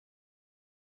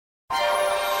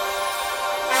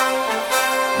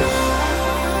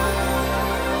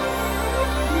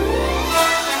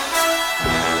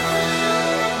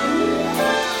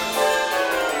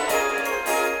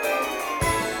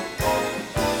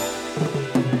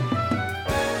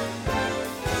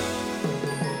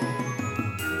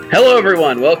Hello,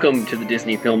 everyone. Welcome to the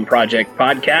Disney Film Project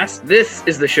podcast. This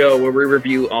is the show where we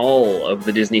review all of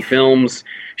the Disney films,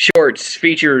 shorts,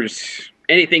 features,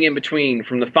 anything in between,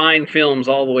 from the fine films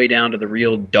all the way down to the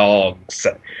real dogs.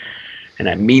 And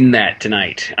I mean that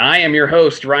tonight. I am your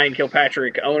host, Ryan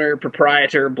Kilpatrick, owner,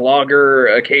 proprietor,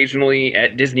 blogger, occasionally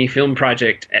at Disney Film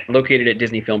Project, located at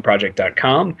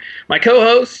DisneyFilmProject.com. My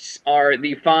co-hosts are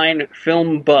the fine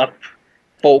film buff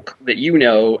folk that you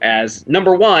know as,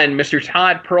 number one, Mr.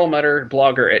 Todd Perlmutter,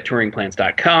 blogger at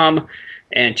touringplans.com,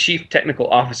 and chief technical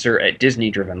officer at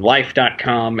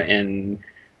DisneydrivenLife.com, and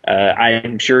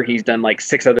I'm sure he's done like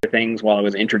 6 other things while I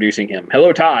was introducing him.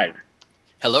 Hello, Todd.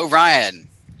 Hello, Ryan.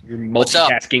 You're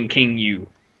multitasking king, you.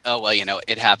 Oh, well,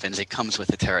 it happens. It comes with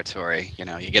the territory.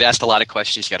 You get asked a lot of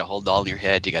questions. You got to hold it all in your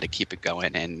head. You got to keep it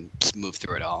going and just move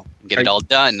through it all. Get it all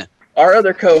done. Our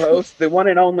other co-host, the one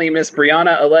and only Miss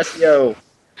Brianna Alessio,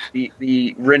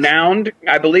 the renowned,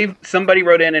 I believe somebody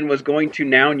wrote in and was going to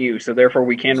noun you, so therefore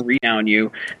we can renown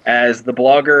you as the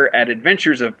blogger at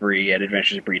Adventures of Brie at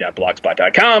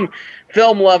adventuresofbrie.blogspot.com,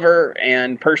 film lover,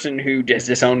 and person who has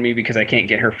disowned me because I can't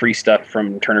get her free stuff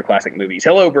from Turner Classic Movies.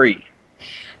 Hello, Brie.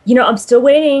 I'm still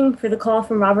waiting for the call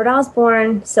from Robert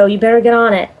Osborne, so you better get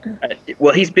on it.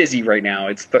 Well, he's busy right now.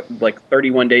 It's like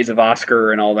 31 days of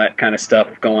Oscar and all that kind of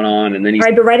stuff going on, and then he's... All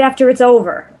right, but right after it's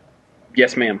over.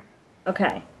 Yes, ma'am.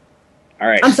 Okay. All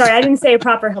right. I'm sorry, I didn't say a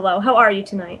proper hello. How are you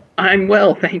tonight? I'm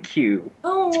well, thank you.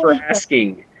 Oh. Thanks for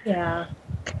asking. Yeah.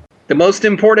 The most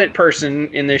important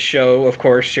person in this show, of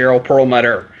course, Cheryl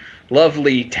Perlmutter.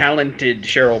 Lovely, talented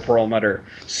Cheryl Perlmutter.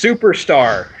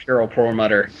 Superstar Cheryl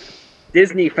Perlmutter.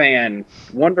 Disney fan.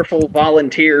 Wonderful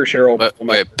volunteer Cheryl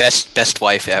Perlmutter. Best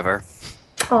wife ever.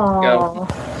 Aww.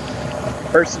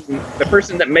 The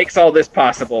person that makes all this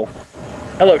possible.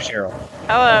 Hello, Cheryl.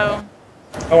 Hello.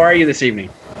 How are you this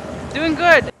evening? Doing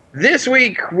good. This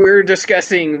week, we're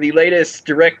discussing the latest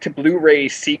direct-to-Blu-ray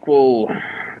sequel,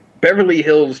 Beverly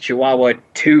Hills Chihuahua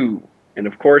 2. And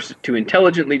of course, to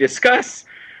intelligently discuss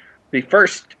the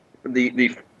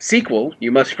sequel,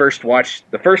 you must first watch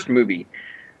the first movie,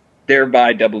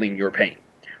 thereby doubling your pain.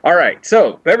 All right,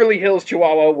 so Beverly Hills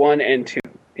Chihuahua 1 and 2.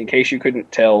 In case you couldn't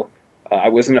tell, I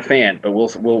wasn't a fan, but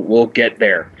we'll get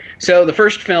there. So the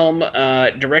first film,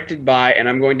 directed by, and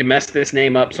I'm going to mess this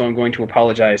name up, so I'm going to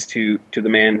apologize to the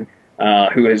man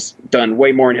who has done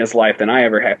way more in his life than I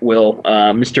ever will,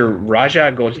 Mr.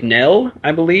 Raja Gosnell,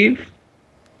 I believe.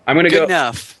 I'm going to go. Good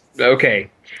enough. Okay.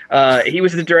 He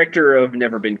was the director of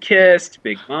Never Been Kissed,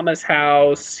 Big Mama's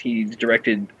House. He's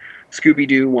directed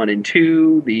Scooby-Doo 1 and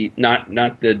 2, the not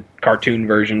the cartoon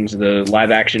versions, the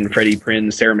live-action Freddie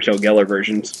Prinze, Sarah Michelle Gellar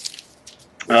versions.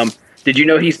 Did you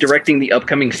know he's directing the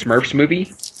upcoming Smurfs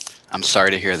movie? I'm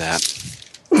sorry to hear that.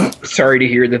 Sorry to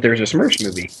hear that there's a Smurfs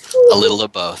movie. A little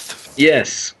of both.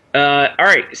 Yes. All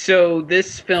right, so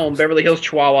this film, Beverly Hills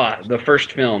Chihuahua, the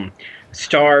first film,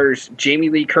 stars Jamie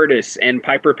Lee Curtis and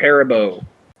Piper Perabo.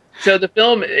 So the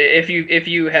film, if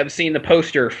you have seen the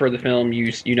poster for the film,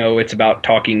 you know it's about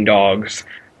talking dogs.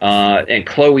 And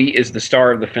Chloe is the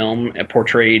star of the film,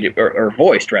 portrayed or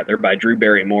voiced rather by Drew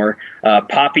Barrymore.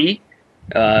 Poppy,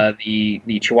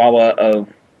 the Chihuahua of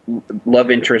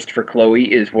love interest for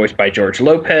Chloe, is voiced by George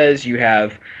Lopez. You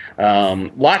have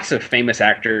lots of famous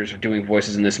actors doing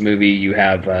voices in this movie. You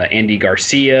have Andy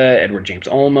Garcia, Edward James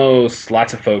Olmos,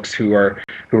 lots of folks who are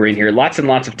in here. Lots and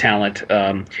lots of talent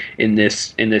in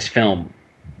this film.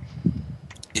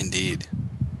 Indeed.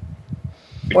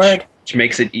 Which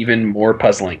makes it even more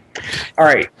puzzling. All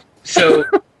right, so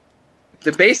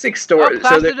the basic story.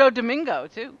 Placido Domingo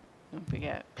too. Don't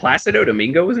forget. Placido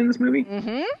Domingo was in this movie?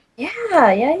 Mm-hmm.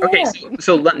 Yeah. Okay,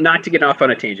 so not to get off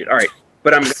on a tangent. All right,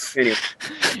 but I'm anyway.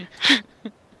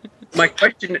 My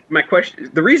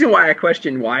question. The reason why I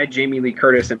question why Jamie Lee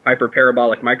Curtis and Piper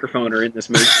Parabolic Microphone are in this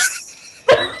movie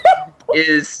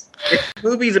is if the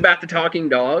movie's about the talking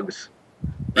dogs.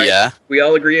 Right? Yeah, we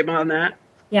all agree upon that.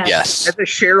 Yeah. Yes. As a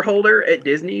shareholder at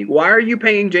Disney, why are you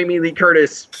paying Jamie Lee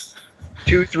Curtis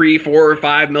 $2, $3, $4, or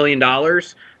 $5 million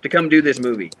to come do this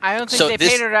movie? I don't think they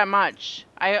paid her that much.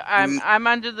 I'm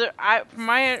under the from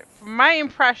my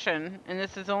impression, and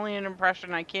this is only an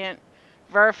impression. I can't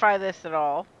verify this at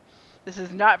all. This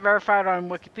is not verified on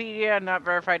Wikipedia, not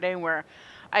verified anywhere.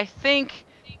 I think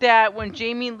that when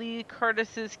Jamie Lee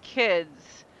Curtis's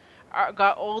kids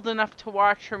got old enough to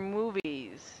watch her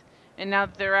movies, and now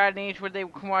that they're at an age where they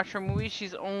can watch her movies,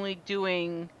 she's only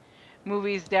doing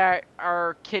movies that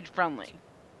are kid-friendly.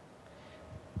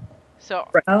 So,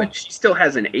 right, but she still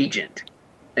has an agent,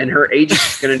 and her agent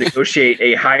is going to negotiate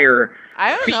a higher...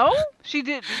 I don't know. She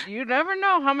did. You never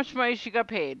know how much money she got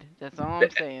paid. That's all I'm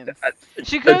saying.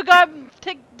 She could have got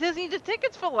Disney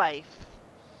tickets for life.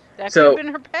 That So- could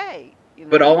have been her pay. You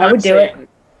know? But I would do it.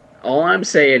 all I'm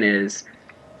saying is,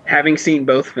 having seen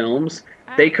both films,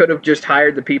 they could have just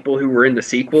hired the people who were in the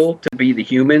sequel to be the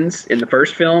humans in the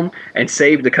first film and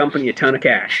saved the company a ton of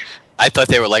cash. I thought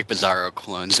they were like Bizarro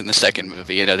clones in the second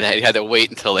movie. You know, they had to wait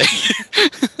until they.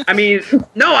 I mean,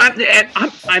 no,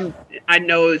 I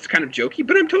know it's kind of jokey,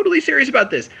 but I'm totally serious about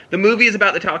this. The movie is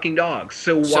about the talking dogs,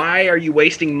 so why are you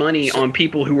wasting money on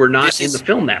people who were not in the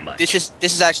film that much? This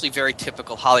is actually very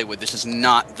typical Hollywood. This is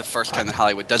not the first time that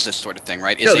Hollywood does this sort of thing,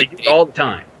 right? No, they do it all the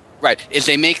time. Right. Is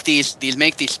they make these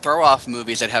throw off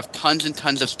movies that have tons and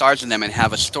tons of stars in them and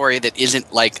have a story that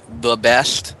isn't like the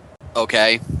best.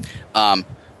 Okay.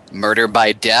 Murder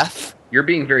by Death. You're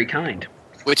being very kind.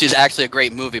 Which is actually a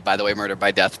great movie, by the way, Murder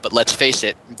by Death. But let's face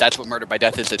it, that's what Murder by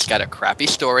Death is. It's got a crappy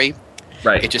story.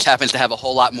 Right. It just happens to have a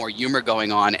whole lot more humor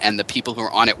going on, and the people who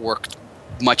are on it worked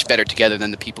much better together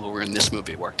than the people who were in this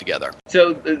movie work together.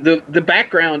 So the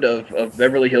background of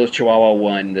Beverly Hills Chihuahua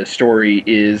 1, the story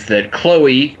is that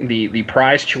Chloe, the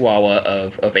prize Chihuahua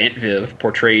of Aunt Viv,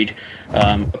 portrayed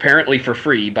apparently for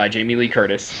free by Jamie Lee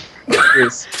Curtis.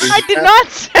 I did not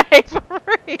say for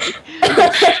free.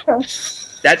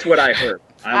 That's what I heard.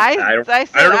 I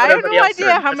have no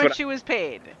idea how much she was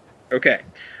paid. Okay.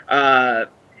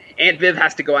 Aunt Viv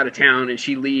has to go out of town, and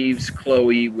she leaves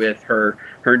Chloe with her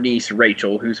niece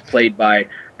Rachel, who's played by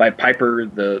Piper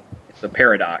the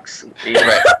Paradox.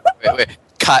 Wait.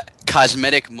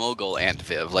 Cosmetic mogul Aunt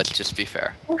Viv. Let's just be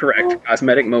fair. Correct.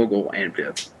 Cosmetic mogul Aunt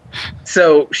Viv.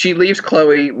 So she leaves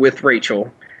Chloe with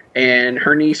Rachel, and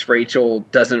her niece Rachel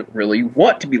doesn't really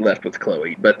want to be left with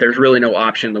Chloe, but there's really no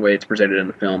option the way it's presented in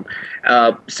the film.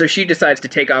 So she decides to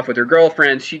take off with her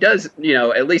girlfriends. She does,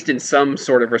 at least in some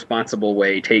sort of responsible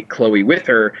way, take Chloe with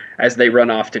her as they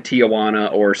run off to Tijuana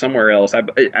or somewhere else. I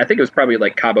think it was probably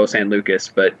like Cabo San Lucas,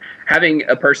 but having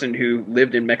a person who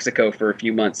lived in Mexico for a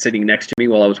few months sitting next to me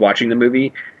while I was watching the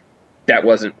movie, that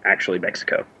wasn't actually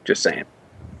Mexico. Just saying.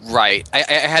 Right.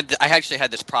 I actually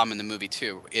had this problem in the movie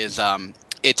too. It's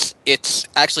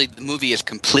actually, the movie is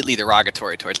completely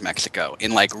derogatory towards Mexico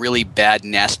in like really bad,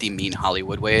 nasty, mean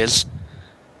Hollywood ways.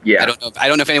 Yeah. I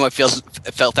don't know if anyone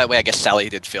felt that way. I guess Sally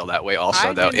did feel that way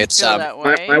also, though. It's feel that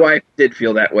way. My wife did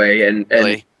feel that way, and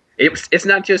Really? it's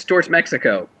not just towards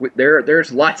Mexico.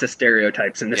 There's lots of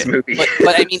stereotypes in this movie.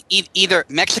 But I mean, either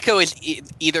Mexico is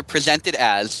either presented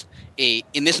as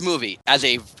in this movie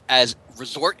as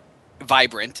resort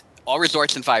vibrant. All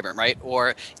resorts and vibrant, right?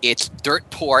 Or it's dirt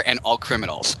poor and all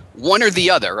criminals. One or the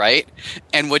other, right?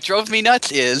 And what drove me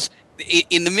nuts is,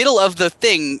 in the middle of the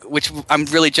thing, which I'm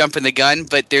really jumping the gun,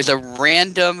 but there's a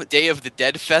random Day of the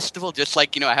Dead festival, just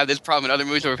like, I have this problem in other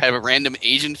movies where we've had random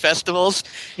Asian festivals.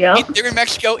 Yeah. They're in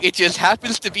Mexico, it just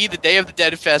happens to be the Day of the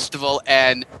Dead festival,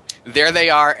 and there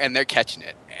they are, and they're catching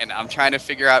it. And I'm trying to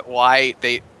figure out why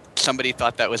somebody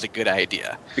thought that was a good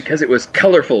idea. Because it was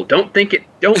colorful. Don't think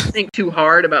too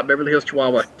hard about Beverly Hills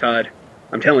Chihuahua, Todd.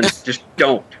 I'm telling you, just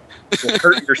don't. You'll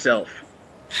hurt yourself.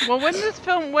 Well, when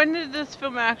did this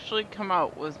film actually come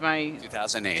out? Was my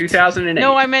 2008. 2008.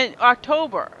 No, I meant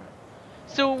October.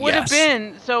 So it would have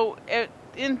Yes. been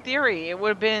in theory it would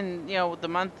have been the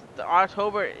month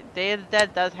October. Day of the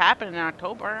Dead does happen in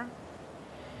October.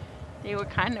 You were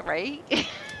kind of right.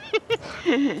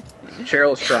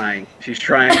 Cheryl's trying. She's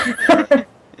trying.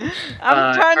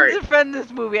 I'm trying alright. to defend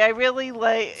this movie. I really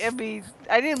I mean,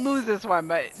 I didn't lose this one,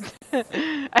 but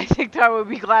I think Tom would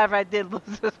be glad if I did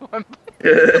lose this one.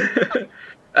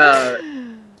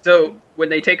 So when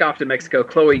they take off to Mexico,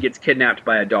 Chloe gets kidnapped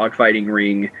by a dogfighting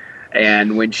ring,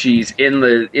 and when she's in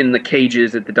the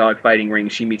cages at the dogfighting ring,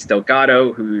 she meets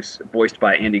Delgado, who's voiced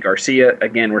by Andy Garcia.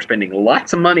 Again, we're spending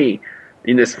lots of money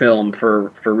in this film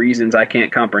for reasons I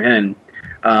can't comprehend.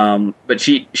 But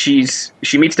she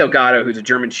meets Delgado, who's a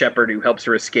German Shepherd who helps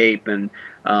her escape, and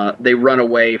they run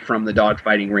away from the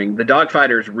dogfighting ring. The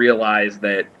dogfighters realize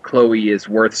that Chloe is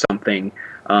worth something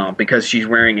because she's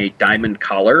wearing a diamond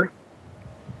collar,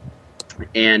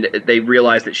 and they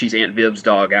realize that she's Aunt Viv's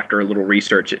dog after a little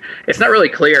research. It's not really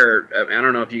clear. I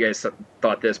don't know if you guys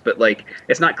thought this, but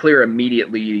it's not clear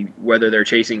immediately whether they're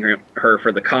chasing her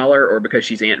for the collar or because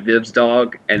she's Aunt Viv's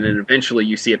dog. And then eventually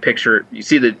you see a picture. You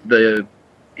see the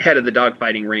head of the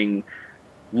dogfighting ring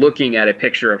looking at a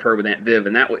picture of her with Aunt Viv,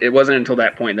 and it wasn't until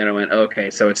that point that I went,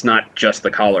 okay, so it's not just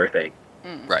the collar thing.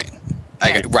 Right.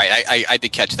 I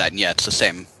did catch that, and yeah, it's the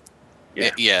same.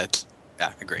 Yeah. Yeah,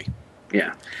 agree.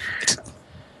 Yeah.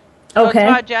 Okay.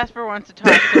 Todd Jasper wants to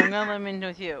talk, so I'm going to let him in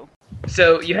with you.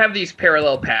 So you have these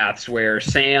parallel paths where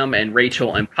Sam and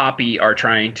Rachel and Poppy are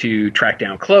trying to track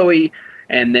down Chloe,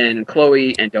 And then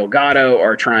Chloe and Delgado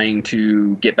are trying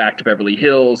to get back to Beverly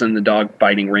Hills, and the dog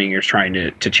fighting ring is trying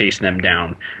to chase them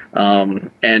down.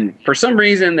 And for some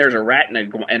reason, there's a rat and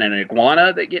an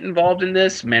iguana that get involved in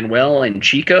this, Manuel and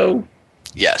Chico.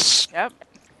 Yes. Yep.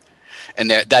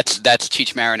 And that's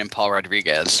Cheech Marin and Paul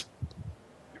Rodriguez.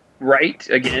 Right.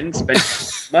 Again,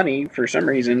 spent money for some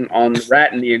reason on the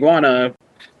rat and the iguana.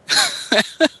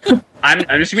 I'm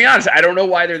just gonna be honest. I don't know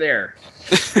why they're there.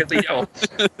 Really don't.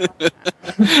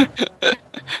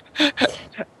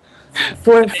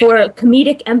 For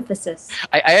comedic emphasis.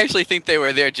 I actually think they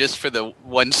were there just for the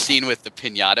one scene with the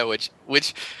piñata,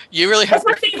 which you really have.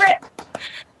 That's my favorite.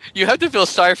 You have to feel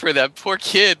sorry for that poor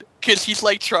kid because he's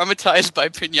like traumatized by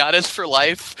piñatas for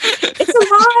life. It's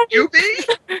alive. You be?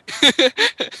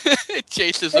 It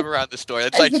chases him around the store.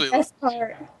 That's That's actually the best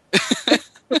part.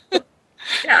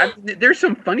 Yeah, there's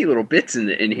some funny little bits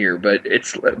in here, but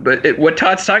what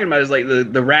Todd's talking about is like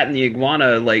the rat and the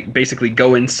iguana like basically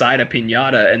go inside a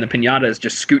piñata, and the piñata is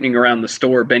just scooting around the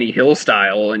store Benny Hill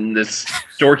style, and this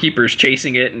storekeeper's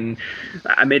chasing it. And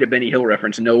I made a Benny Hill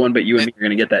reference. No one but you and me are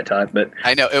gonna get that, Todd. But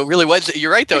I know it really was.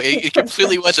 You're right though. It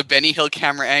completely was a Benny Hill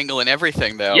camera angle and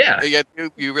everything though. Yeah,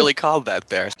 you really called that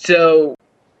there. So.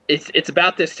 It's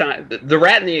about this time. The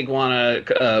rat and the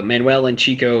iguana, Manuel and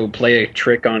Chico play a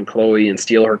trick on Chloe and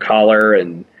steal her collar,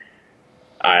 and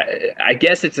I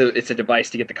guess it's a device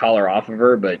to get the collar off of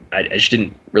her. But I just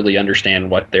didn't really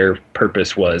understand what their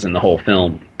purpose was in the whole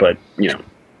film. But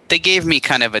they gave me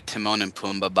kind of a Timon and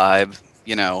Pumbaa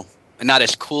vibe. Not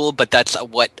as cool, but that's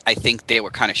what I think they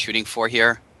were kind of shooting for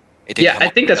here. Yeah, I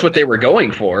think that's what they were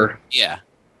going for. Yeah,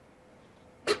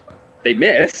 they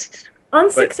missed.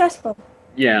 Unsuccessful.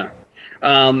 Yeah.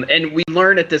 And we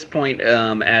learn at this point,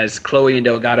 as Chloe and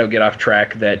Delgado get off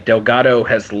track, that Delgado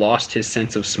has lost his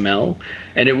sense of smell.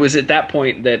 And it was at that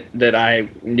point that I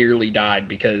nearly died,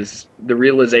 because the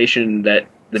realization that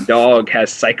the dog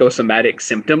has psychosomatic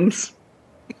symptoms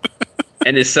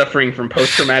and is suffering from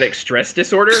post-traumatic stress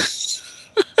disorder.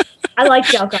 I like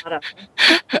Delgado.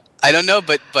 I don't know,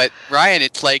 but Ryan,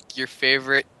 it's like your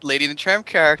favorite Lady and the Tramp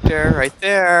character right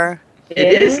there.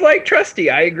 It is like Trusty,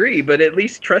 I agree, but at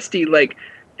least Trusty, like,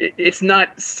 it's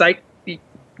not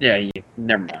Yeah,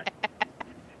 never mind.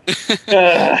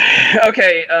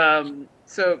 Okay,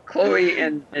 so Chloe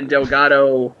and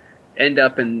Delgado end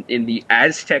up in the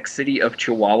Aztec city of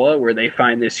Chihuahua, where they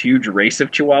find this huge race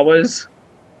of Chihuahuas.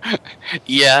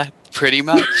 Yeah, pretty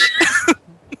much.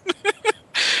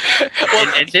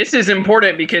 Well, and this is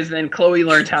important because then Chloe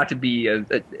learns how to be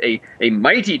a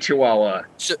mighty Chihuahua.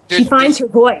 So she finds her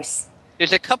voice.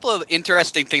 There's a couple of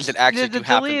interesting things that actually do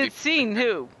happen. There's a deleted scene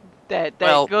too that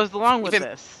goes along with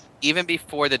this. Even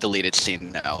before the deleted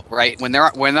scene, though, right? When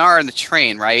they're on the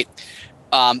train, right?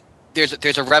 There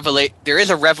is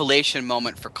a revelation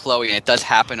moment for Chloe, and it does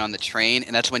happen on the train,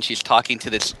 and that's when she's talking to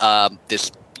this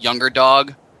younger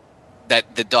dog.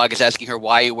 That the dog is asking her,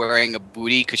 why are you wearing a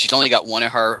bootie? Because she's only got one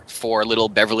of her 4 little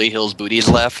Beverly Hills booties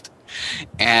left,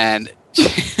 and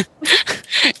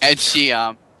and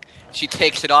she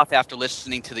takes it off after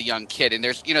listening to the young kid. And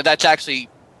there's that's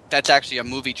actually a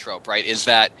movie trope, right? Is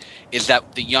that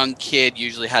the young kid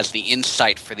usually has the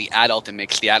insight for the adult and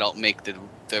makes the adult make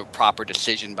the proper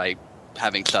decision by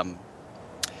having some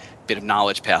bit of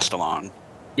knowledge passed along.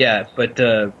 Yeah, but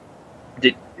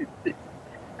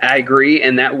I agree,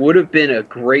 and that would have been a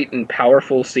great and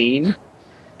powerful scene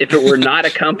if it were not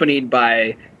accompanied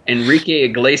by Enrique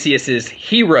Iglesias'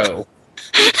 Hero.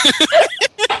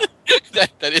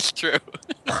 That is true.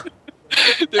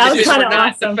 That was kind of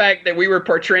awesome. The fact that we were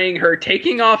portraying her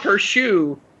taking off her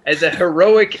shoe as a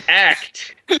heroic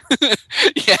act.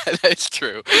 Yeah, that's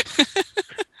true.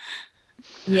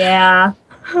 Yeah.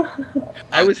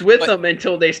 I was with them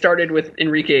until they started with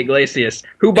Enrique Iglesias,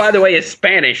 who, by the way, is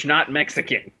Spanish, not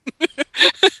Mexican.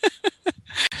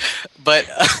 But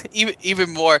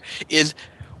even more is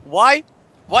why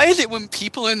is it when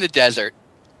people in the desert,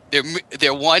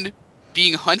 they're one,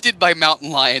 being hunted by mountain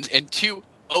lions, and 2,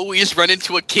 always run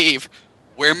into a cave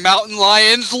where mountain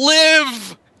lions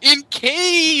live in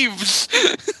caves?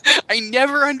 I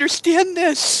never understand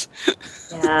this.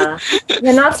 Yeah,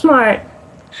 they're not smart.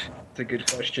 That's a good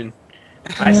question.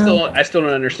 I still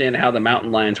don't understand how the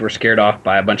mountain lions were scared off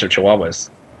by a bunch of Chihuahuas.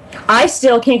 I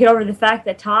still can't get over the fact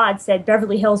that Todd said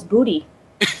Beverly Hills booty.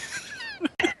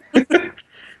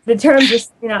 The term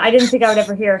just, I didn't think I would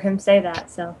ever hear him say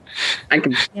that, so. I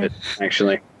can it,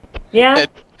 actually. Yeah?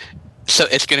 So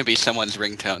it's going to be someone's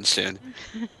ringtone soon.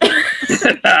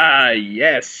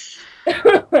 Yes.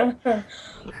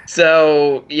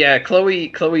 So, yeah,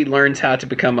 Chloe learns how to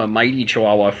become a mighty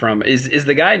Chihuahua from... Is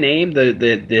the guy named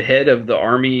the head of the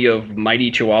army of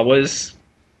mighty Chihuahuas?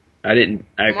 I didn't.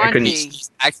 I couldn't. Monty.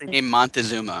 He's actually named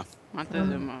Montezuma,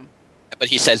 Montezuma. but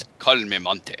he says "Call me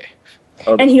Monte."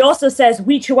 Oh, And he also says,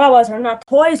 "We Chihuahuas are not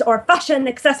toys or fashion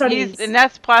accessories." And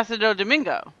that's Placido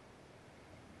Domingo.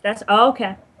 That's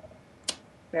okay.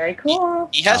 Very cool.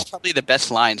 He has probably the best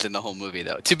lines in the whole movie,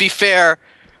 though. To be fair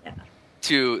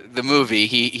to the movie,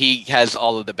 he has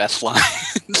all of the best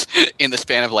lines in the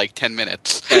span of like 10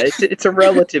 minutes. yeah, it's a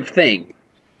relative thing.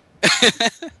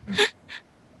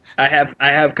 I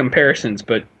have comparisons,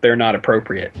 but they're not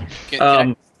appropriate.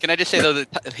 Can I just say though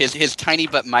that his tiny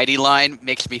but mighty line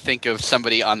makes me think of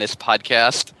somebody on this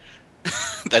podcast.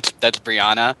 that's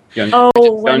Brianna. Young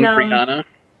Brianna.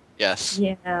 Yes.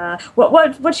 Yeah.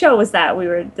 What show was that? We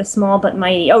were the Small but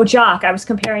Mighty. Oh, Jock. I was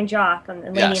comparing Jock and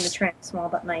Lady and the Tramp, Small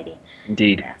but Mighty.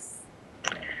 Indeed. Yes.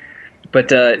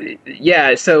 But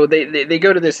yeah, so they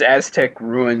go to this Aztec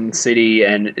ruin city,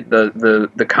 and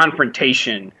the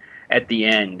confrontation at the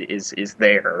end is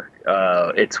there.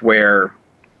 It's where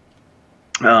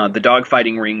the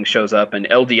dogfighting ring shows up, and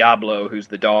El Diablo, who's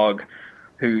the dog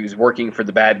who's working for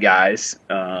the bad guys,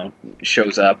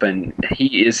 shows up, and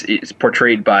he is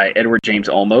portrayed by Edward James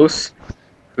Olmos,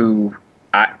 who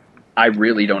I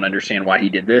really don't understand why he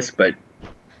did this, but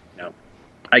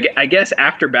I guess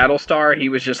after Battlestar, he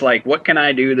was just like, what can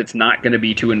I do that's not going to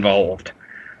be too involved?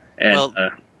 And, well,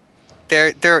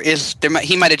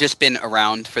 he might have just been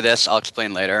around for this. I'll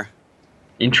explain later.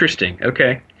 Interesting.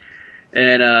 Okay.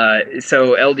 And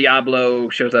so El Diablo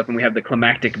shows up, and we have the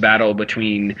climactic battle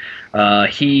between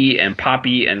he and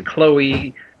Poppy and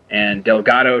Chloe, and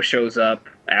Delgado shows up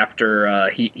after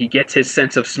he gets his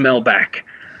sense of smell back.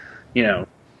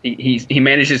 He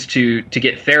manages to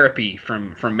get therapy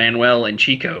from Manuel and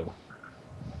Chico.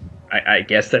 I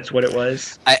guess that's what it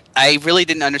was. I really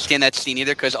didn't understand that scene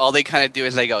either, because all they kind of do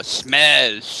is they go,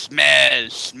 smell, smell,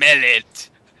 smell it.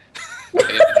 I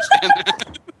didn't understand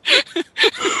that.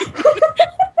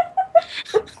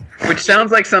 Which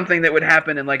sounds like something that would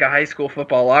happen in like a high school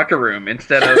football locker room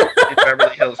instead of in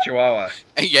Beverly Hills, Chihuahua.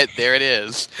 And yet there it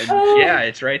is. And yeah,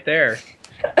 it's right there.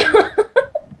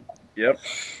 Yep.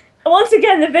 Once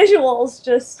again, the visuals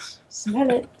just smell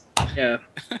it. Yeah.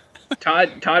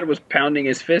 Todd was pounding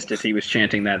his fist as he was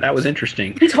chanting that. That was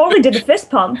interesting. He totally did the fist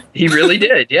pump. He really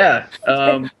did, yeah.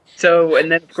 So,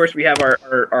 and then of course we have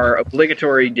our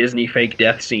obligatory Disney fake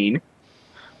death scene.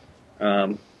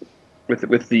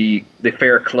 With the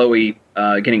fair Chloe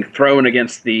getting thrown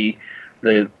against the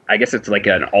I guess it's like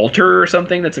an altar or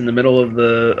something that's in the middle of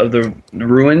the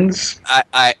ruins.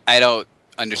 I don't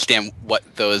understand what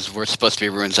those were supposed to be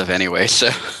ruins of anyway. So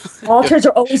altars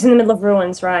are always in the middle of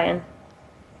ruins, Ryan.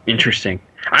 Interesting.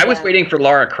 I was waiting for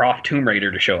Lara Croft Tomb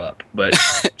Raider to show up, but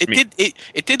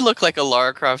it did look like a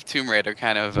Lara Croft Tomb Raider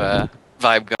kind of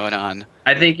vibe going on.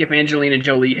 I think if Angelina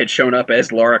Jolie had shown up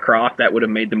as Lara Croft, that would have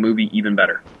made the movie even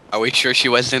better. Are we sure she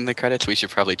was in the credits? We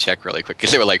should probably check really quick, because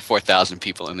there were like 4,000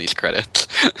 people in these credits.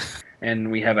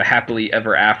 And we have a happily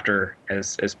ever after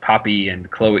as Poppy and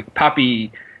Chloe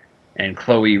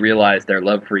realize their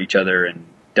love for each other, and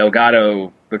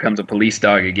Delgado becomes a police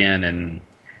dog again, and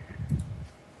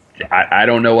I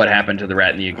don't know what happened to the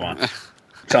rat and the iguana.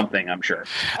 Something, I'm sure.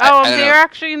 Oh, they're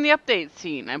actually in the update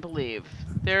scene, I believe.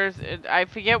 I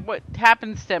forget what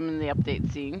happens to them in the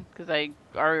update scene, because I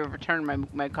already returned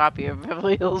my copy of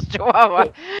Beverly Hills Chihuahua.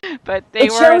 But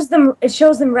it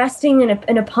shows them resting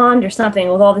in a pond or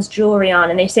something with all this jewelry on,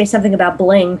 and they say something about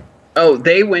bling. Oh,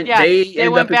 they went. Yeah, they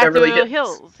went up back in Beverly to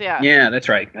Hills. Yeah. Yeah, that's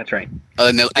right. That's right. Oh,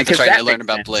 and that's right. They learned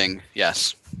about sense. bling.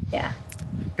 Yes. Yeah.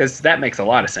 Because that makes a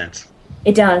lot of sense.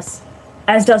 It does,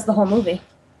 as does the whole movie.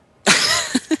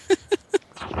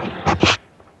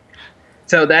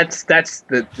 So that's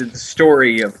the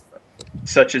story of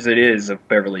such as it is of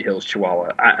Beverly Hills,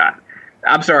 Chihuahua.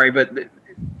 I'm sorry, but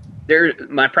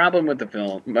my problem with the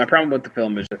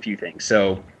film is a few things.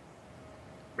 So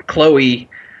Chloe,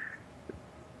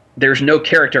 there's no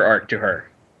character arc to her.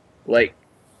 Like,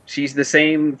 she's the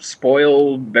same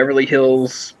spoiled Beverly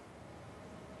Hills,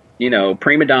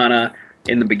 prima donna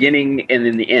in the beginning and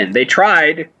in the end. They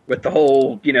tried with the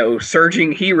whole,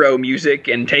 surging hero music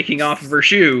and taking off of her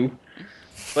shoe,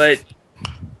 but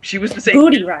she was the same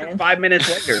booty, Ryan. 5 minutes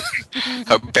later.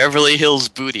 A Beverly Hills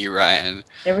booty, Ryan.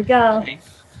 There we go.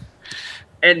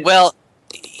 And well,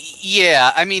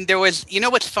 yeah, I mean, there was,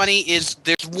 what's funny is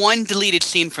there's one deleted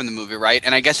scene from the movie, right?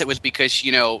 And I guess it was because,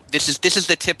 this is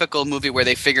the typical movie where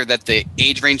they figure that the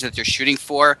age range that they're shooting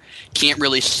for can't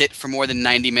really sit for more than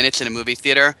 90 minutes in a movie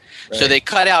theater. Right. So they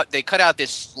cut out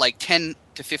this like 10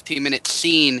 to 15 minute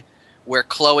scene where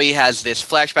Chloe has this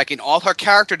flashback, and all her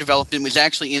character development was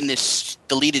actually in this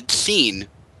deleted scene,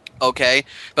 okay?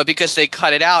 But because they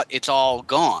cut it out, it's all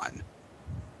gone.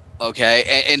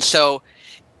 Okay, and so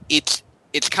it's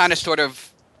kind of sort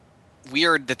of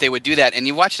weird that they would do that, and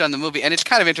you watch it on the movie, and it's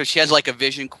kind of interesting. She has like a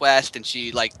vision quest, and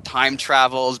she like time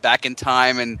travels back in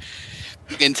time and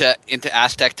into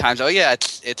Aztec times. Oh yeah,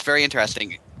 it's very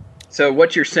interesting. So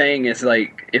what you're saying is,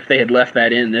 like, if they had left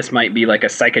that in, this might be like a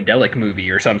psychedelic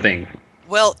movie or something.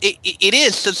 Well, it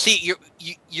is. So see,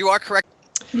 you are correct.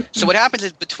 So what happens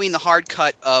is between the hard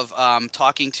cut of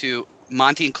talking to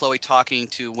Monty and Chloe talking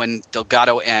to when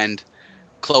Delgado and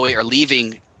Chloe are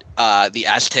leaving the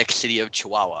Aztec city of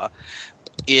Chihuahua,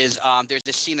 is there's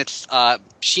this scene that's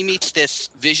she meets this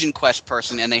Vision Quest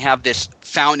person, and they have this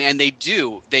fountain, and they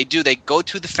go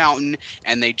to the fountain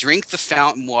and they drink the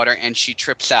fountain water, and she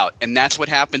trips out, and that's what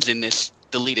happens in this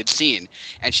deleted scene.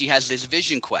 And she has this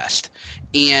Vision Quest,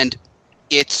 and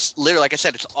it's literally, like I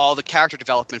said, it's all the character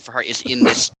development for her is in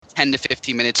this 10 to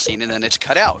 15 minute scene, and then it's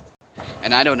cut out,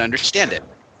 and I don't understand it.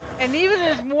 And even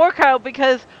there's more cut out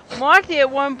because Monty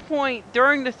at one point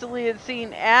during this deleted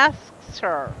scene asks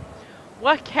her,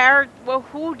 "What character? Well,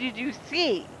 who did you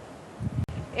see?"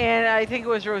 And I think it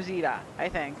was Rosita. I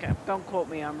think. Don't quote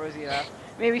me on Rosita.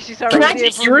 Maybe she saw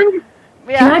Rosita from.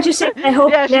 Yeah. Can I just say I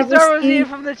hope yeah, she never saw Rosita see...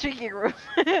 from the cheeky room.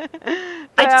 I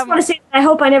just want to say I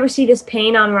hope I never see this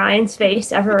pain on Ryan's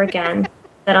face ever again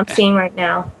that I'm seeing right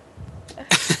now.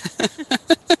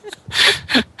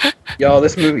 Y'all,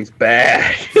 this movie's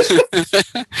bad.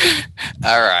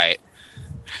 All right.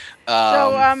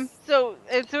 So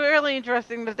it's really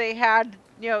interesting that they had,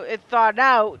 it thought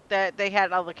out that they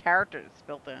had other characters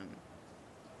built in.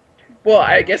 Well,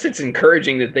 I guess it's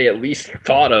encouraging that they at least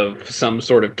thought of some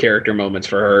sort of character moments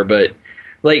for her, but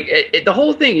like the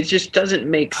whole thing, it just doesn't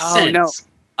make sense. No.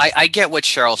 I get what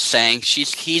Cheryl's saying.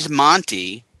 He's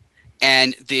Monty,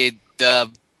 and the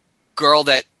girl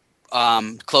that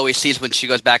Chloe sees when she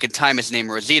goes back in time is named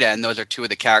Rosita, and those are two of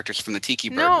the characters from the Tiki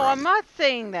Bird room. I'm not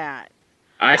saying that.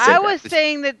 I was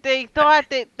saying that they thought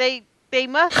that they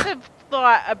must have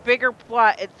thought a bigger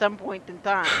plot at some point in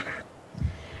time.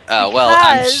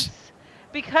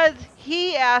 Because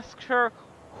he asked her,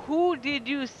 "Who did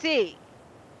you see?"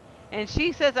 And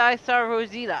she says, "I saw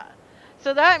Rosita."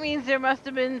 So that means there must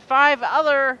have been 5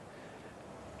 other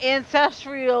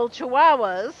ancestral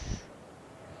Chihuahuas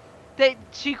that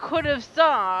she could have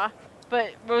saw,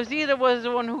 but Rosita was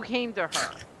the one who came to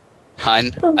her.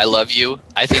 Hun, I love you.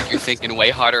 I think you're thinking way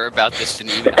harder about this than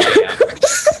even I am.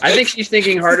 I think she's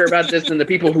thinking harder about this than the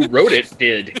people who wrote it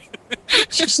did.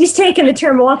 She's taking the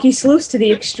term wonky sluice to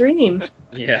the extreme.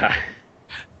 Yeah.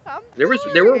 There were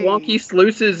wonky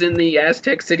sluices in the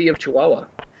Aztec city of Chihuahua.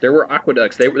 There were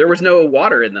aqueducts. There was no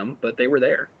water in them, but they were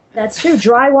there. That's true.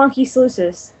 Dry wonky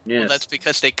sluices. Yes. Well, that's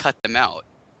because they cut them out.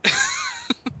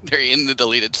 They're in the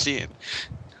deleted scene.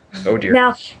 Oh dear.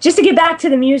 Now, just to get back to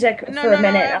the music for a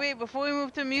minute. No, wait. Before we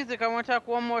move to music, I want to talk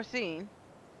one more scene.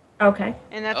 Okay.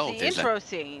 And that's the intro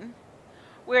scene,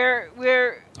 where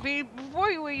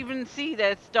before you even see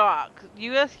that it's Doc,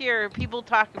 you just hear people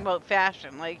talking about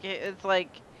fashion. Like it's like,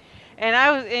 and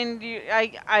I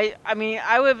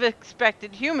would have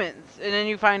expected humans, and then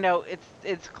you find out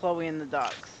it's Chloe and the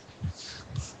dogs.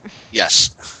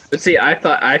 Yes. But see,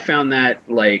 I found that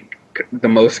like the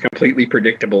most completely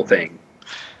predictable thing.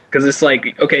 Because it's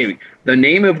like, okay, the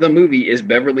name of the movie is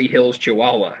Beverly Hills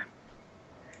Chihuahua.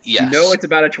 Yes. You know it's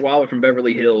about a Chihuahua from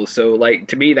Beverly Hills, so like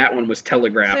to me that one was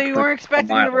telegraphed. So you weren't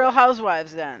expecting the Real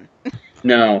Housewives then?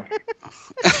 No.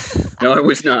 No, it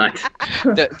was not.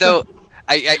 Though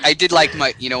I did like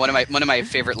one of my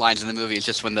favorite lines in the movie is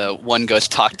just when the one goes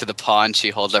talk to the paw and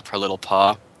she holds up her little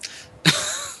paw.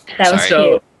 That was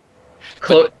cute.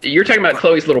 You're talking about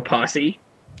Chloe's little posse?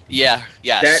 Yeah,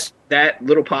 yes. That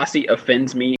little posse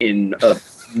offends me in a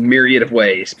myriad of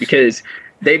ways because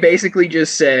they basically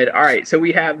just said, all right, so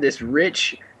we have this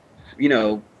rich,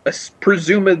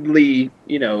 presumably,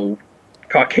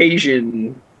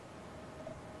 Caucasian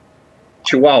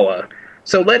Chihuahua.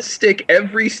 So let's stick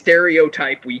every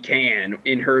stereotype we can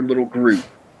in her little group.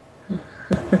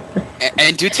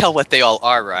 And do tell what they all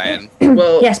are, Ryan.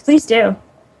 Well, yes, please do.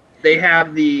 They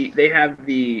have the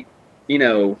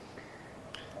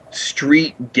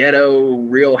street ghetto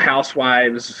Real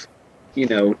Housewives,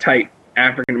 type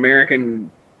African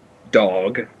American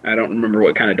dog. I don't remember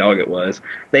what kind of dog it was.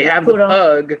 They have the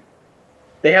pug.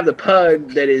 They have the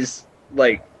pug that is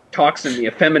like talks in the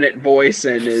effeminate voice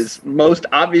and is most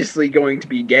obviously going to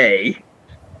be gay.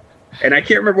 And I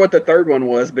can't remember what the third one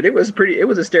was, but it was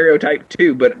a stereotype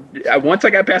too. But once I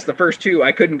got past the first two,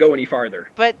 I couldn't go any farther.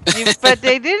 But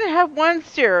they didn't have one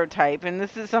stereotype, and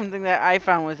this is something that I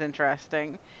found was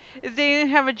interesting, is they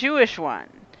didn't have a Jewish one.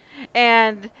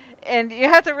 And you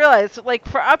have to realize, like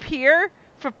for up here,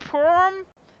 for Purim,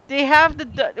 they have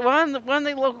one of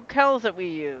the local kennels that we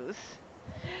use.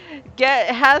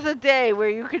 Has a day where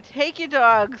you could take your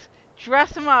dogs,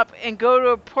 dress them up, and go to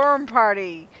a porn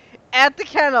party at the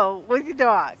kennel with your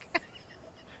dog.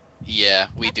 Yeah,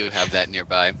 we do have that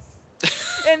nearby.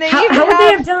 And How would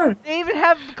they have done? They even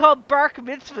have called bark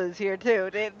mitzvahs here too.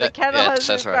 The kennel has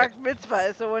a bark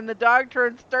mitzvah, so when the dog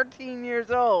turns 13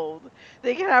 years old,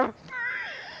 they can have.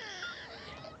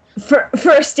 For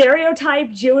a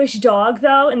stereotype Jewish dog,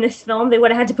 though, in this film, they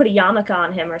would have had to put a yarmulke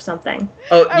on him or something.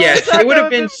 Oh, yes, it would have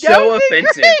been so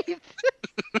offensive.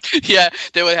 Yeah,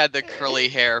 they would have had the curly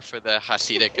hair for the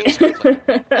Hasidic and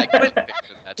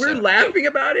stuff. We're laughing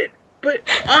about it, but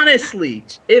honestly,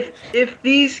 if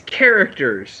these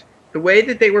characters, the way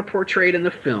that they were portrayed in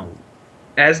the film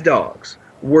as dogs,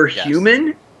 were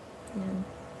human,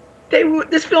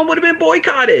 this film would have been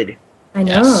boycotted. I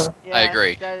know. Yes, Yeah, I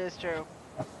agree. That is true.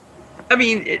 I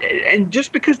mean, and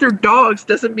just because they're dogs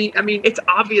doesn't mean. I mean, it's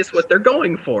obvious what they're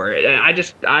going for.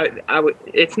 It's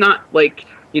not like,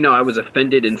 I was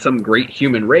offended in some great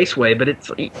human race way, but it's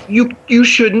you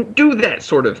shouldn't do that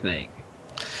sort of thing.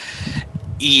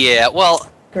 Yeah,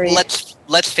 well, Agreed.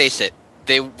 let's face it.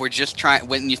 They were just trying.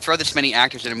 When you throw this many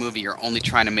actors in a movie, you're only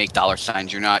trying to make dollar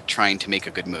signs. You're not trying to make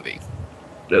a good movie.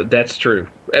 That's true.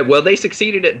 Well, they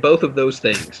succeeded at both of those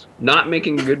things: not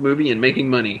making a good movie and making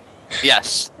money.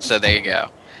 Yes, so there you go.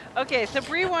 Okay, so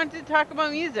Bree wanted to talk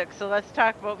about music, so let's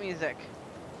talk about music.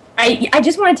 I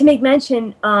just wanted to make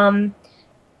mention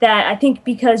that I think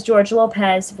because George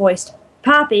Lopez voiced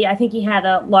Poppy, I think he had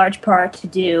a large part to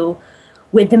do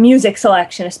with the music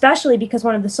selection, especially because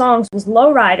one of the songs was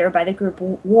Lowrider by the group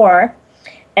War,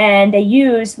 and they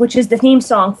used, which is the theme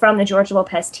song from the George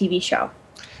Lopez TV show.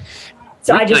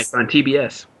 So I just on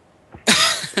TBS.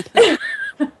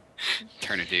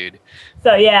 Turner, dude.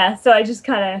 So I just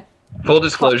kind of full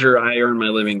disclosure. I earn my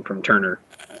living from Turner.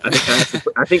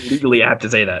 I think legally I have to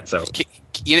say that. So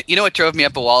you know what drove me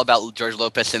up a wall about George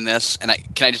Lopez in this, and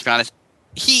can I just be honest?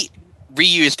 He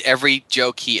reused every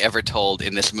joke he ever told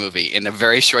in this movie in a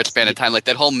very short span of time. Like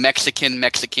that whole Mexican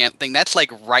thing. That's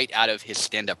like right out of his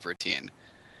stand-up routine.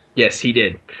 Yes, he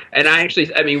did. And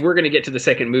we're going to get to the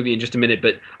second movie in just a minute,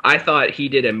 but I thought he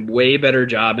did a way better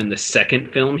job in the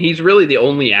second film. He's really the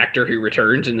only actor who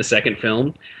returns in the second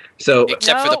film. So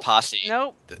except for the posse.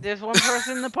 Nope. There's one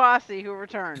person in the posse who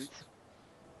returns.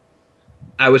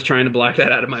 I was trying to block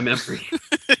that out of my memory.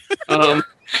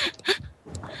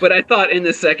 But I thought in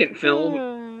the second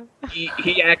film,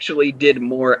 he actually did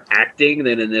more acting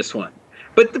than in this one.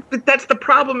 But that's the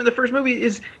problem in the first movie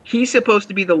is he's supposed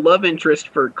to be the love interest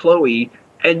for Chloe,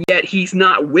 and yet he's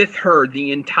not with her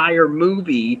the entire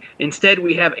movie. Instead,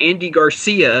 we have Andy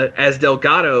Garcia as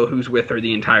Delgado, who's with her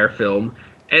the entire film.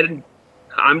 And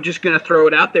I'm just going to throw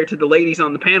it out there to the ladies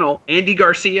on the panel. Andy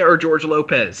Garcia or George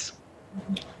Lopez?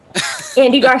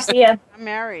 Andy Garcia. I'm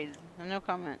married. No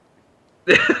comment.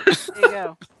 There you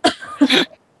go.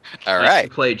 All right. Nicely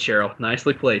played, Cheryl.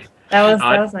 Nicely played. That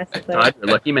was nicely played. Todd, you're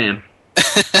a lucky man.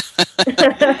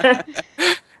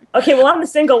 Okay, well, I'm the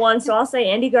single one, so I'll say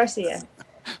Andy Garcia.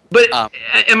 But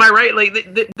am I right?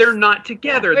 Like they're not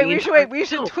together. Wait, we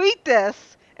should tweet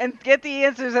this and get the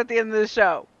answers at the end of the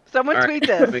show. Someone tweet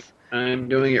this. I'm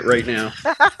doing it right now.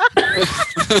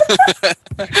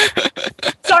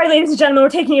 Sorry, ladies and gentlemen, we're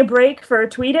taking a break for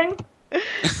tweeting.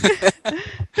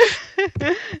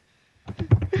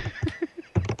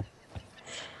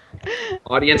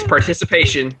 Audience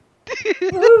participation.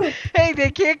 Hey,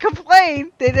 they can't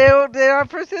complain. They are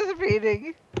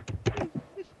participating.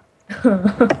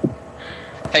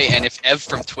 Hey, and if Ev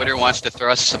from Twitter wants to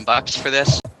throw us some bucks for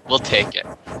this, we'll take it.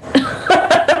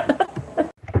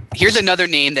 Here's another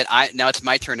name that now it's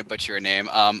my turn to butcher a name.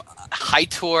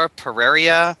 Heitor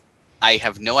Pereira. I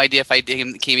have no idea if I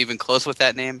came even close with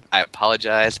that name. I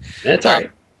apologize. That's all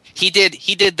right. He did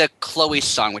the Chloe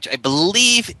song, which I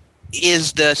believe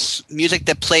is the music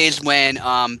that plays when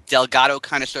Delgado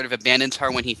kind of sort of abandons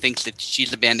her when he thinks that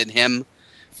she's abandoned him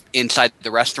inside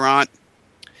the restaurant,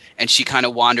 and she kind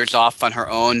of wanders off on her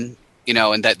own,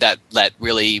 and that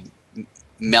really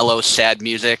mellow, sad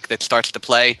music that starts to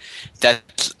play.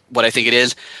 That's what I think it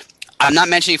is. I'm not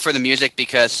mentioning for the music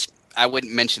because I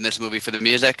wouldn't mention this movie for the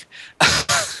music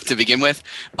to begin with.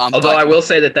 Although I will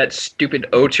say that stupid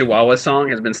 "Oh Chihuahua" song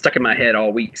has been stuck in my head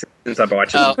all week since I've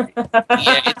watched it.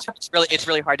 Yeah, it's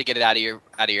really hard to get it out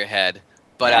of your head.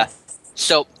 But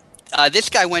so this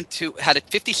guy had a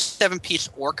 57-piece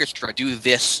orchestra do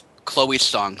this Chloe's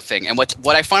song thing. And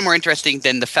what I find more interesting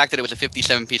than the fact that it was a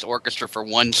 57-piece orchestra for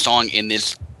one song in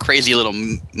this crazy little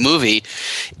movie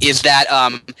is that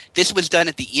this was done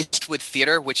at the Eastwood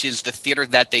Theater, which is the theater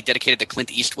that they dedicated to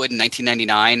Clint Eastwood in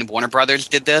 1999. Warner Brothers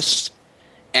did this.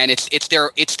 And it's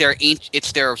their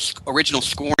original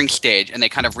scoring stage, and they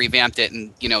kind of revamped it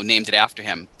and named it after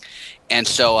him. And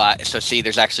so see,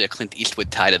 there's actually a Clint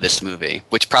Eastwood tie to this movie,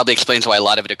 which probably explains why a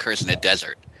lot of it occurs in a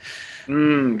desert.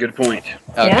 Good point.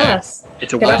 Okay. Yes.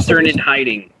 It's a Western in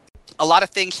hiding. A lot of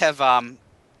things have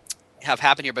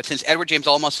happened here, but since Edward James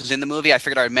Olmos is in the movie, I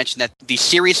figured I would mention that the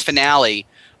series finale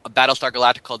of Battlestar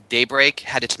Galactica called Daybreak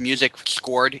had its music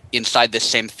scored inside this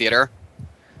same theater.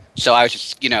 So I was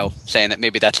just, saying that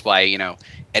maybe that's why,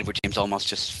 Edward James Olmos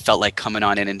just felt like coming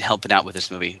on in and helping out with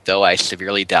this movie, though I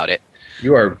severely doubt it.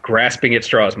 You are grasping at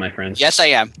straws, my friends. Yes, I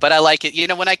am, but I like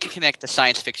it. When I can connect to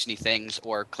science fiction-y things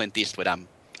or Clint Eastwood, I'm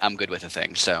good with the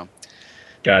thing. So,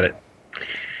 got it.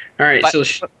 All right.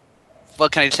 Well,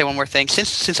 can I just say one more thing?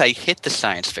 Since I hit the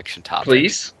science fiction topic,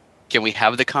 please. Can we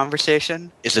have the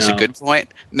conversation? Is this a good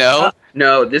point? No?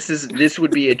 No, this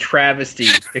would be a travesty.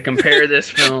 To compare this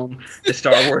film to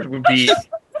Star Wars would be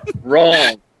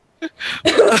wrong.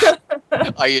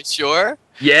 Are you sure?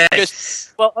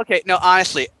 Yes. Well, okay, no,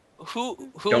 honestly, who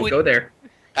Don't go there.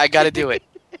 I gotta do it.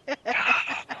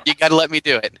 You gotta let me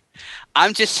do it.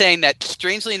 I'm just saying that,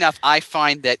 strangely enough, I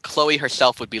find that Chloe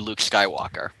herself would be Luke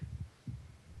Skywalker.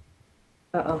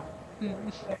 Uh-oh.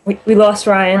 We lost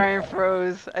Ryan. Ryan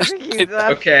froze. I think he's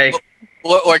up. Okay.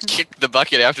 Or kick the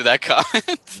bucket after that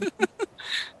comment.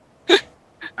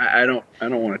 I don't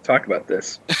want to talk about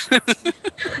this.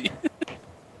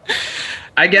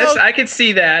 I guess I could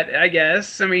see that. I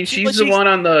guess. I mean, she's the one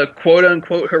on the quote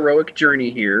unquote heroic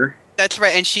journey here. That's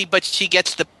right, and she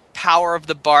gets the power of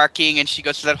the barking, and she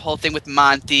goes through that whole thing with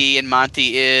Monty, and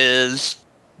Monty is.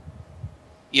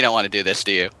 You don't want to do this,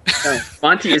 do you? No,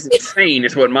 Monty is insane,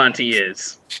 is what Monty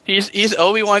is. He's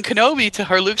Obi-Wan Kenobi to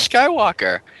her Luke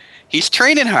Skywalker. He's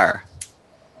training her.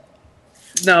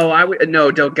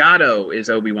 No, Delgado is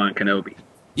Obi-Wan Kenobi.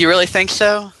 You really think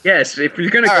so? Yes, if you're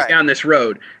going to go down this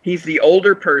road, he's the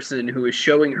older person who is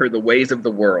showing her the ways of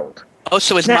the world. Oh,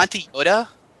 so is Monty Yoda?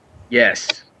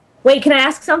 Yes. Wait, can I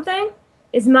ask something?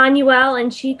 Is Manuel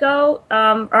and Chico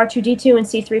R2-D2 and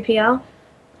C-3PO?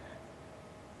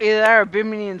 Either that or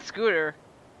Bimini and Scooter.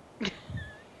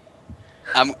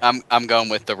 I'm going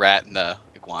with the rat and the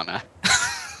iguana.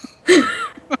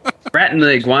 Rat and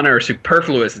the iguana are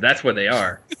superfluous. That's what they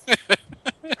are.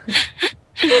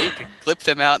 You could clip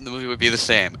them out and the movie would be the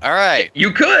same. All right.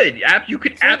 You could. You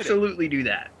could absolutely do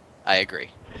that. I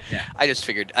agree. Yeah. I just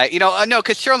figured, no,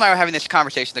 because Cheryl and I were having this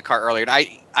conversation in the car earlier, and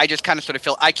I just kind of sort of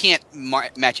feel I can't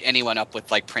match anyone up with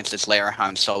like Princess Leia or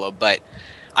Han Solo, but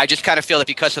I just kind of feel that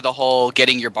because of the whole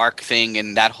getting your bark thing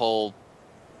and that whole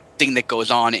thing that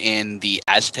goes on in the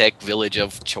Aztec village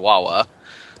of Chihuahua.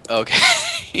 Okay.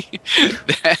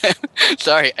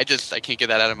 Sorry, I can't get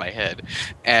that out of my head.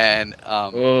 And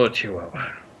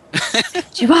Chihuahua.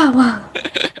 Chihuahua.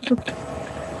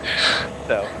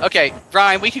 So, okay,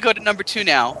 Brian, we can go to number 2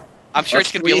 now. I'm sure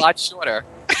it's going to be a lot shorter.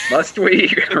 Must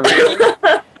we? Really?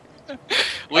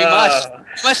 We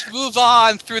must move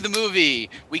on through the movie.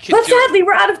 But sadly,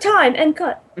 we're out of time. End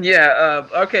cut. Yeah.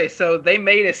 Okay. So they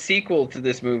made a sequel to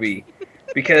this movie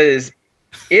because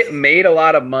it made a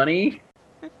lot of money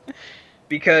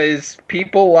because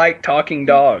people like talking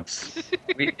dogs.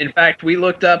 In fact, we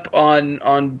looked up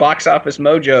on Box Office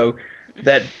Mojo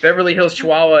that Beverly Hills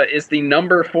Chihuahua is the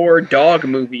number 4 dog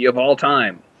movie of all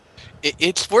time.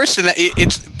 It's worse than that.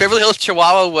 It's Beverly Hills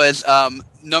Chihuahua was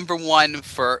number 1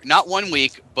 for not 1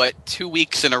 week, but 2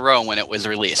 weeks in a row when it was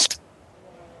released.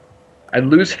 I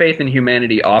lose faith in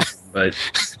humanity often, but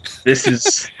this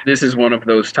is one of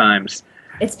those times.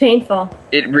 It's painful.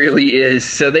 It really is.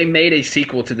 So they made a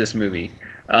sequel to this movie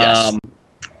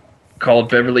called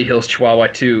Beverly Hills Chihuahua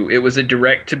 2. It was a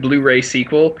direct-to-Blu-ray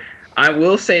sequel. I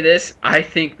will say this. I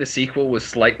think the sequel was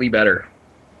slightly better.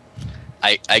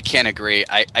 I can't agree.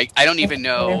 I don't even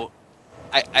know.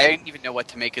 I didn't even know what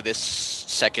to make of this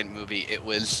second movie. It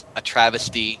was a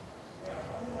travesty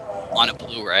on a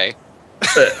Blu-ray.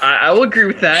 I will agree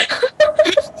with that.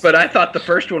 But I thought the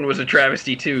first one was a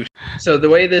travesty too. So the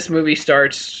way this movie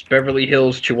starts, Beverly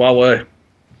Hills Chihuahua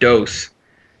Dose,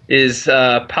 is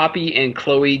Poppy and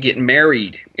Chloe get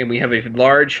married, and we have a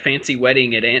large fancy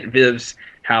wedding at Aunt Viv's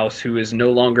house, who is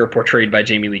no longer portrayed by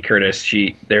Jamie Lee Curtis.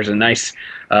 There's a nice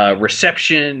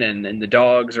reception, and the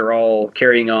dogs are all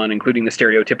carrying on, including the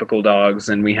stereotypical dogs,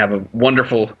 and we have a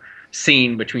wonderful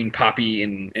scene between Poppy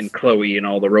and Chloe and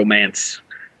all the romance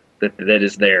that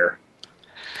is there.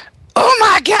 Oh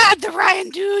my God, the Ryan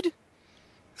dude!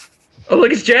 Oh,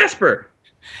 look, it's Jasper.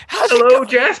 How's it Hello, going?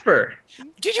 Jasper.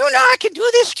 Did you know I can do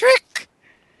this trick?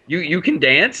 You can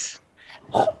dance?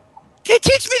 They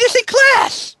teach me this in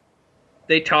class.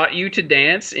 They taught you to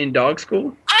dance in dog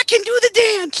school? I can do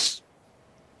the dance.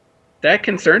 That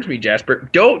concerns me, Jasper.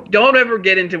 Don't ever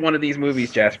get into one of these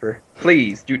movies, Jasper.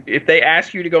 Please. If they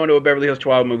ask you to go into a Beverly Hills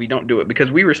Chihuahua movie, don't do it, because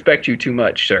we respect you too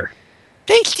much, sir.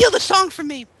 They steal the song from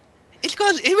me. It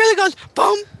really goes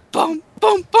boom, boom,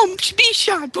 boom, boom,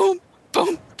 shabishan, boom,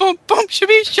 boom, boom, boom,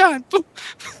 shabishan, boom.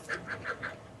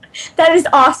 That is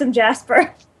awesome,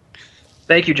 Jasper.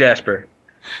 Thank you, Jasper.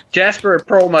 Jasper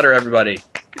Perlmutter, everybody.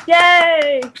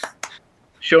 Yay!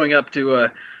 Showing up to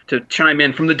chime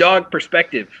in from the dog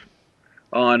perspective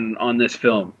on this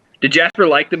film. Did Jasper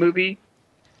like the movie?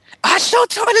 I so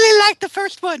totally like the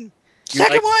first one.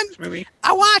 Second one, movie?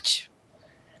 I watch.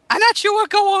 I'm not sure what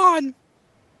go on.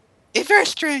 It's very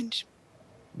strange.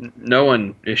 No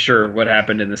one is sure what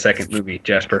happened in the second movie,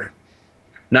 Jasper.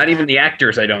 Not even the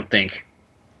actors, I don't think.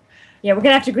 Yeah, we're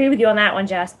gonna have to agree with you on that one,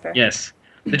 Jasper. Yes.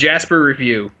 The Jasper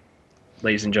review,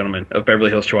 ladies and gentlemen, of Beverly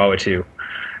Hills Chihuahua 2.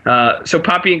 So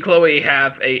Poppy and Chloe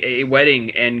have a wedding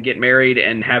and get married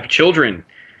and have children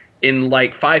in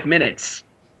like 5 minutes,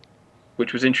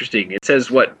 which was interesting. It says,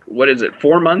 what is it,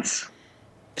 4 months?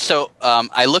 So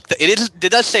I looked. It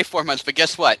does say 4 months, but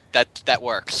guess what? That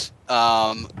works.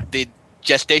 The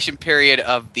gestation period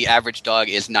of the average dog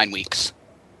is 9 weeks.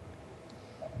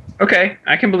 Okay,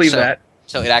 I can believe that.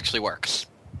 So it actually works.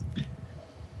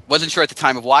 Wasn't sure at the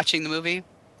time of watching the movie,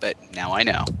 but now I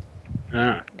know.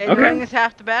 Ignoring is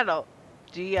half the battle.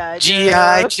 G.I.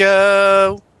 G.I.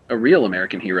 Joe. A real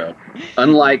American hero,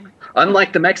 unlike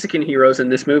the Mexican heroes in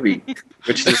this movie,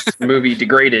 which this movie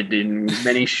degraded in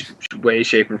many ways,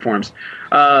 shape, and forms.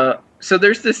 So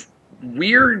there's this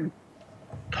weird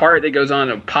part that goes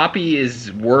on. Poppy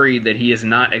is worried that he is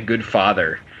not a good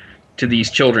father to these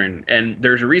children, and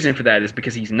there's a reason for that. Is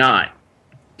because he's not.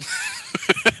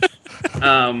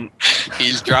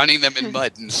 He's drowning them in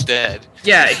mud instead.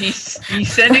 Yeah, he's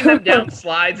sending them down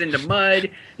slides into mud.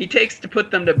 He takes to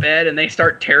put them to bed, and they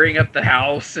start tearing up the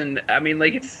house. And I mean,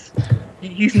 like,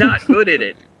 he's not good at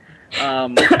it.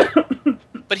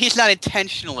 But he's not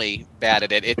intentionally bad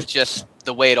at it. It's just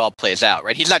the way it all plays out,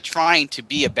 right? He's not trying to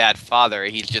be a bad father.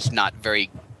 He's just not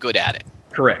very good at it.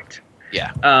 Correct.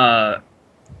 Yeah.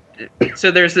 So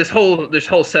there's this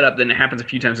whole setup that happens a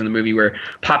few times in the movie where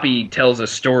Poppy tells a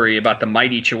story about the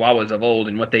mighty Chihuahuas of old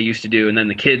and what they used to do, and then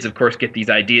the kids, of course, get these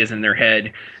ideas in their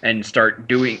head and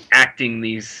start acting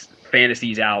these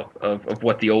fantasies out of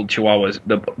what the old Chihuahuas,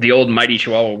 the old mighty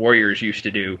Chihuahua warriors used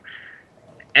to do,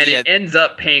 and it ends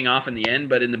up paying off in the end.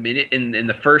 But in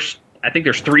the first, I think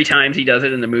there's 3 times he does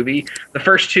it in the movie. The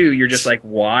first 2, you're just like,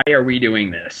 why are we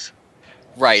doing this?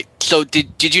 Right. So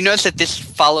did you notice that this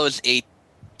follows a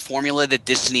formula that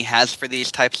Disney has for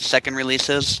these types of second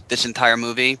releases, this entire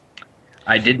movie?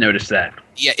 I did notice that.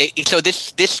 Yeah. So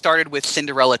this started with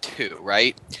Cinderella 2,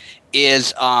 right?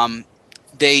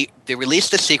 They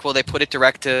released the sequel, they put it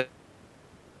direct to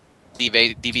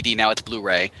DVD, now it's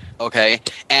Blu-ray, okay?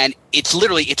 And it's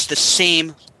the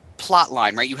same plot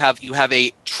line, right? You have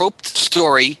a trope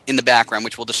story in the background,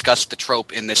 which we'll discuss the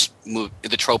trope in this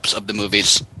the tropes of the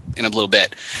movies in a little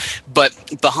bit.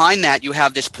 But behind that, you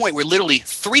have this point where literally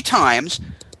 3 times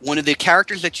one of the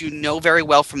characters that you know very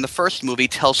well from the first movie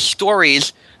tells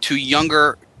stories to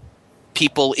younger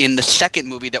people in the second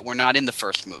movie that were not in the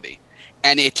first movie.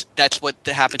 And that's what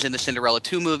happens in the Cinderella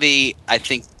 2 movie.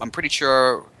 I'm pretty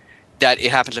sure that it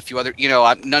happens a few other,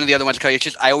 none of the other ones. It's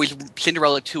just,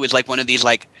 Cinderella 2 is like one of these,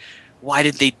 like, why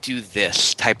did they do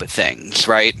this type of things,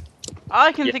 right? All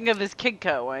I can think of is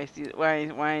Kidco. Why I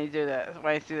do that?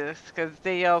 Why I see this? Because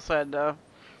they also had a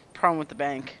problem with the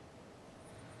bank.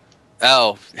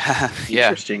 Oh, yeah.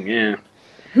 Interesting. Yeah.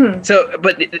 So,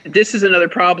 but this is another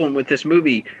problem with this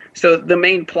movie. So the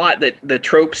main plot, that the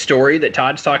trope story that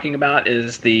Todd's talking about,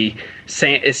 is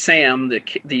Sam, the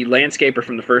landscaper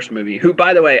from the first movie. Who,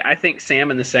 by the way, I think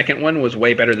Sam in the second one was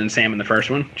way better than Sam in the first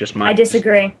one. I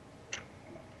disagree.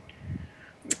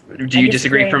 Do you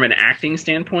disagree from an acting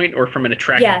standpoint or from an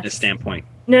attractiveness standpoint?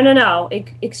 No.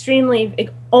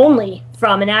 Only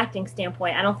from an acting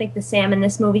standpoint. I don't think the Sam in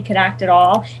this movie could act at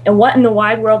all. And what in the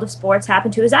wide world of sports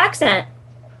happened to his accent?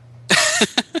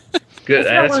 Good.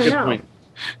 That's a good point.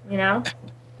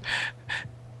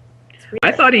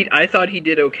 I thought he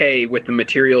did okay with the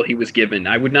material he was given.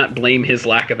 I would not blame his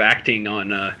lack of acting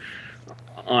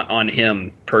on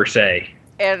him per se.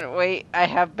 And wait, I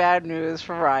have bad news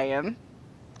for Ryan.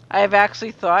 I have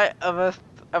actually thought of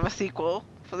a sequel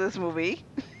for this movie.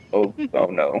 Oh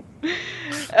no.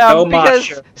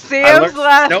 Because Sam's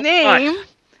last name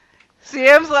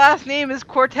Sam's last name is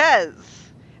Cortez.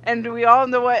 And do we all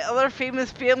know what other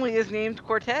famous family is named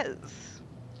Cortez?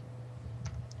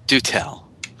 Do tell.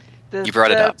 You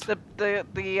brought it up. The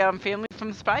family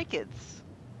from Spy Kids.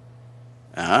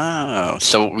 Oh,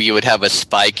 so we would have a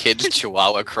Spy Kids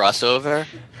Chihuahua crossover?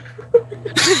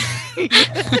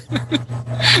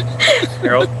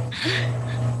 Harold?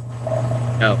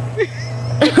 No.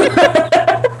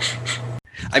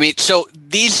 I mean, so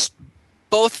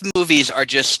both movies are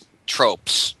just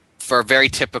tropes for very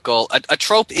typical. A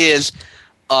trope is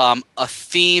a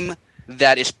theme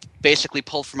that is basically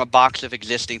pulled from a box of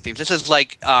existing themes. This is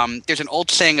like there's an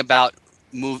old saying about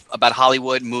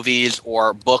Hollywood movies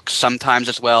or books sometimes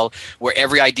as well, where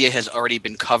every idea has already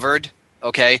been covered.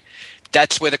 Okay,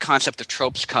 that's where the concept of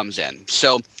tropes comes in.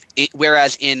 So,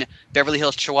 whereas in Beverly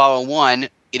Hills Chihuahua 1,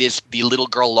 it is the little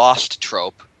girl lost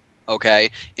trope.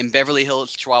 Okay, in Beverly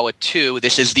Hills Chihuahua 2,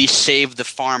 this is the save the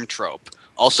farm trope,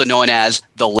 also known as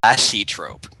the lassie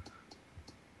trope.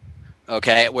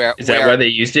 Okay, is that why they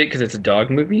used it? Because it's a dog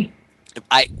movie?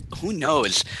 Who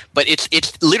knows? But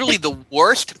it's literally the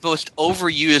worst, most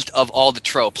overused of all the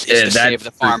tropes is the save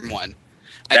the farm one.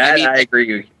 I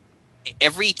agree.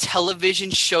 Every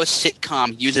television show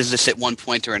sitcom uses this at one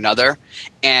point or another,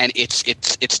 and it's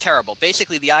terrible.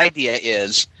 Basically, the idea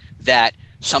is that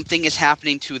something is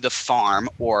happening to the farm,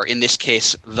 or in this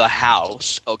case, the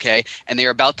house, okay, and they're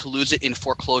about to lose it in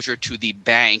foreclosure to the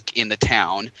bank in the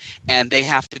town, and they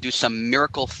have to do some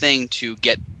miracle thing to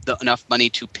get enough money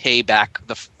to pay back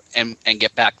and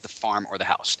get back the farm or the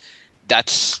house.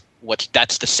 That's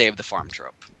the save the farm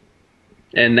trope.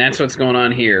 And that's what's going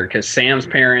on here, because Sam's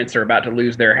parents are about to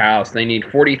lose their house. They need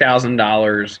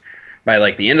 $40,000 by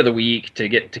like the end of the week to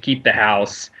keep the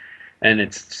house. And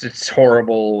it's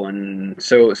horrible and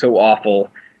so awful.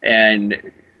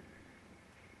 And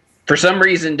for some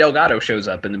reason, Delgado shows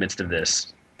up in the midst of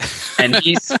this, and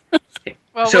he's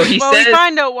we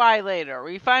find out why later.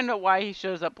 We find out why he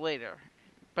shows up later.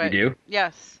 But, you do?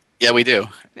 Yes. Yeah, we do.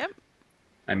 Yep.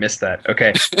 I missed that.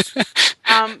 Okay.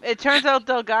 It turns out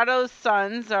Delgado's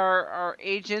sons are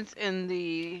agents in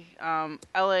the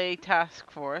L.A. task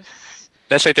force.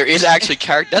 That's right. There is actually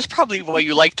character. That's probably why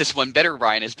you like this one better,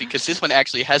 Ryan, is because this one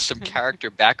actually has some character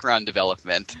background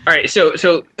development. All right, so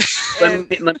let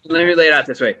me lay it out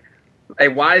this way. A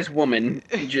wise woman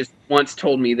just once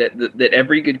told me that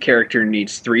every good character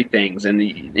needs three things, and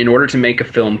in order to make a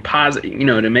film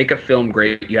to make a film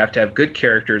great, you have to have good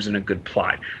characters and a good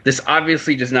plot. This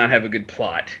obviously does not have a good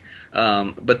plot.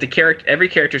 But every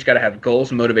character's got to have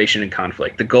goals, motivation, and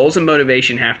conflict. The goals and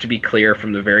motivation have to be clear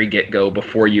from the very get-go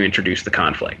before you introduce the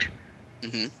conflict.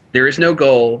 Mm-hmm. There is no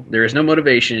goal, there is no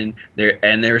motivation,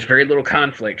 and there's very little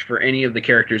conflict for any of the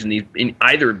characters in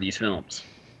either of these films.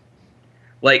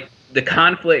 Like, the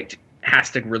conflict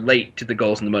has to relate to the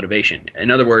goals and the motivation.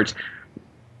 In other words,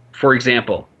 for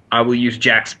example, I will use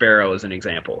Jack Sparrow as an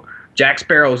example. Jack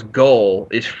Sparrow's goal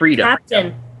is freedom.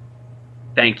 Captain.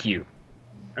 Thank you.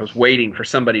 I was waiting for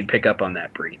somebody to pick up on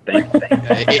that, Bree. Thank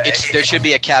you. There should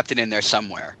be a captain in there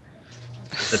somewhere.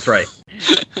 That's right.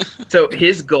 So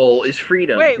his goal is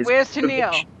freedom. Wait, where's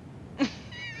Tennille?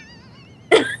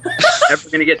 Never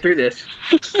going to get through this.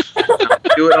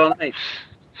 I'll do it all night.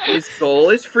 His goal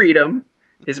is freedom.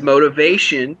 His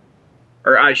motivation,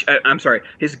 I'm sorry,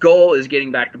 his goal is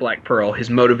getting back the Black Pearl. His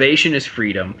motivation is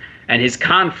freedom. And his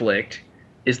conflict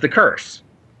is the curse.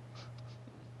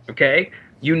 Okay?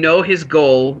 You know his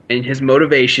goal and his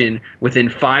motivation within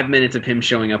 5 minutes of him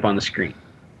showing up on the screen.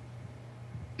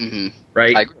 Mm-hmm.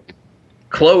 Right? I agree.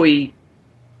 Chloe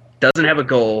doesn't have a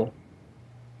goal.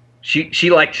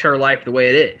 She likes her life the way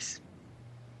it is.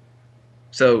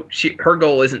 So her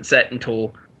goal isn't set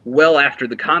until well after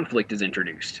the conflict is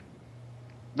introduced.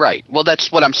 Right. Well,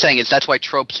 that's what I'm saying. That's why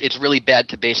tropes. It's really bad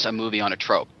to base a movie on a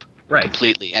trope. Right.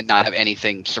 Completely, and not have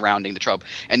anything surrounding the trope.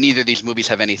 And neither of these movies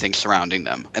have anything surrounding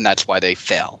them, and that's why they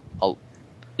fail.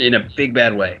 In a big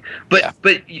bad way. But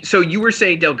so you were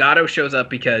saying Delgado shows up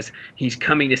because he's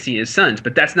coming to see his sons,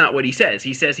 but that's not what he says.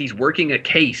 He says he's working a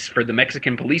case for the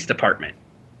Mexican police department.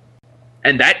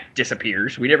 And that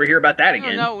disappears. We never hear about that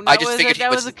again. No, that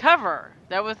was a cover.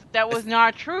 That was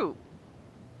not true.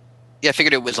 Yeah, I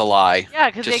figured it was a lie. Yeah,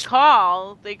 because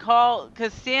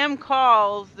because Sam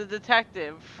calls the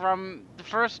detective from the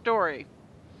first story,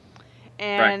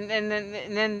 and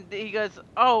then he goes,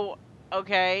 "Oh,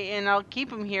 okay, and I'll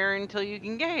keep him here until you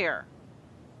can get here."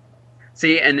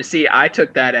 See, I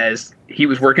took that as he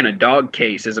was working a dog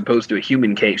case as opposed to a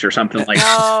human case or something like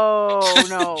that.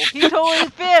 No, he totally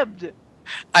fibbed.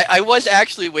 I was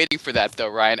actually waiting for that, though,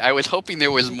 Ryan. I was hoping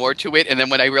there was more to it, and then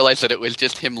when I realized that it was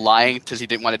just him lying because he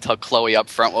didn't want to tell Chloe up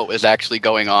front what was actually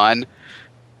going on.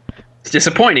 It's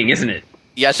disappointing, isn't it?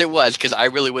 Yes, it was, because I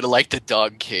really would have liked the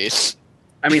dog case.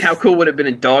 I mean, how cool would it have been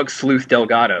a Dog Sleuth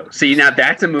Delgado? See, now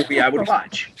that's a movie I would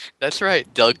watch. That's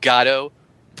right. Delgado,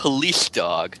 Police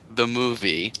Dog, the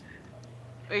movie.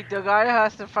 Wait, Delgado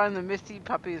has to find the Misty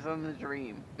puppies on the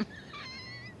dream.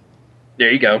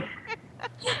 There you go.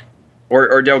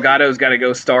 Or Delgado's got to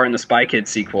go star in the Spy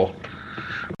Kids sequel.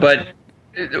 But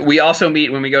we also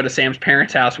meet, when we go to Sam's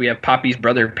parents' house, we have Poppy's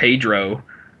brother, Pedro.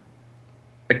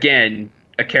 Again,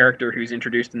 a character who's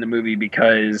introduced in the movie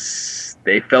because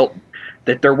they felt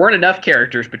that there weren't enough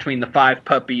characters between the 5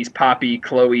 puppies, Poppy,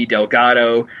 Chloe,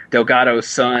 Delgado, Delgado's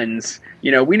sons.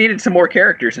 You know, we needed some more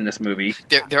characters in this movie.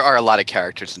 There are a lot of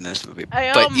characters in this movie.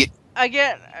 I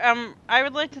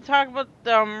would like to talk about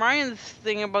Ryan's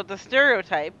thing about the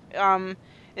stereotype.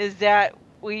 Is that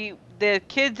the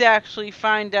kids actually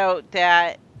find out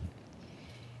that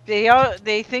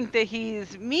they think that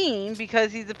he's mean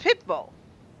because he's a pit bull.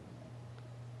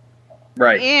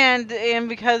 Right. And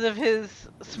because of his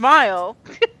smile,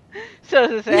 so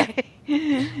to say.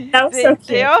 That was so cute.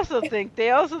 They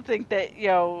also think that, you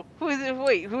know, who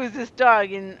is this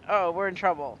dog, and we're in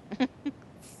trouble.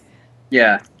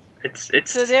 Yeah. It's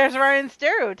So there's Ryan's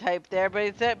stereotype there,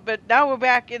 but now we're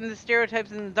back in the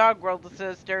stereotypes in the dog world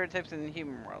instead of stereotypes in the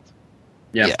human world.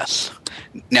 Yeah. Yes.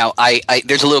 Now, I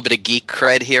there's a little bit of geek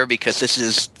cred here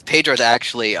because Pedro's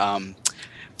actually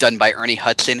done by Ernie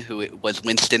Hudson, who was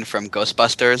Winston from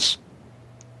Ghostbusters.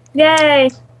 Yay!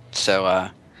 So,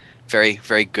 very,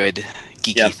 very good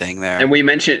geeky thing there. And we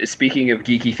mentioned, speaking of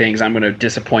geeky things, I'm going to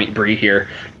disappoint Bree here.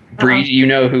 Bree, you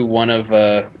know who one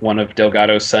of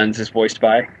Delgado's sons is voiced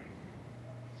by?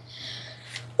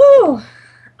 Whew.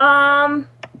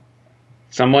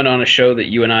 Someone on a show that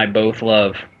you and I both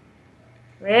love.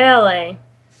 Really?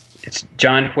 It's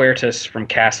John Huertas from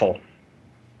Castle.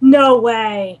 No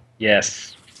way.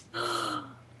 Yes.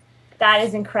 That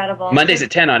is incredible. Mondays at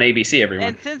 10 on ABC, everyone.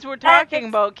 And since we're talking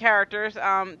about characters,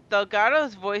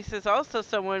 Delgado's voice is also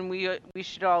someone we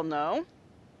should all know.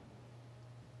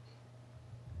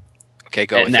 Okay,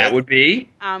 go. And that would be?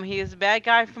 He is a bad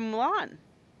guy from Mulan.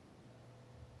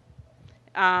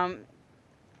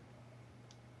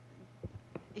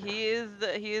 He is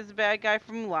the bad guy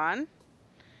from Mulan.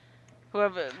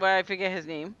 I forget his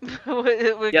name.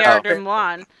 Character in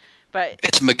Mulan, but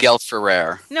it's Miguel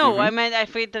Ferrer. No, I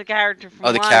forget the character from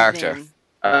Mulan's the character. name.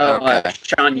 Okay.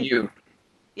 Sean Yu.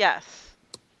 Yes,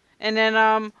 and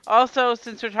then also,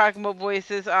 since we're talking about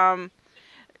voices, I'll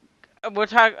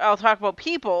talk about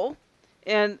people,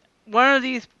 and one of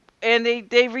these. And they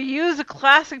reuse a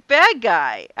classic bad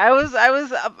guy. I was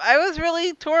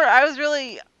really torn. I was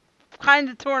really kind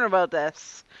of torn about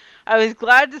this. I was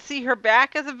glad to see her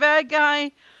back as a bad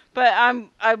guy, but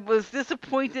I was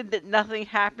disappointed that nothing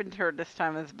happened to her this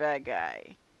time as a bad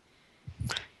guy.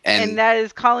 And that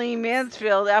is Colleen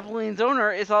Mansfield, Applebee's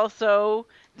owner, is also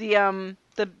the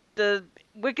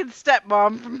wicked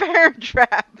stepmom from Parent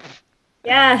Trap.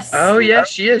 Yes. Oh yes,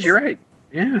 she is. You're right.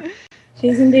 Yeah.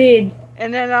 She's indeed.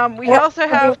 And then we also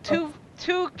have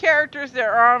two characters that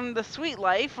are on the Sweet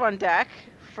Life on deck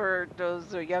for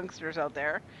those youngsters out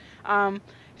there.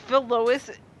 Phil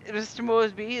Lewis, Mr.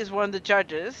 Mosby, is one of the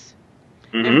judges,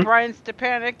 and Brian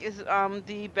Stepanek is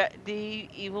the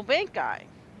evil bank guy.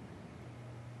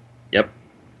 Yep.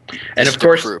 And of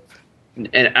course,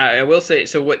 and I will say,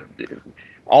 so what?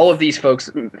 All of these folks,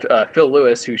 Phil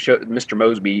Lewis, who showed Mr.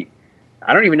 Mosby.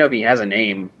 I don't even know if he has a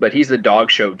name, but he's the dog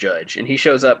show judge. And he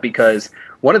shows up because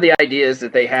one of the ideas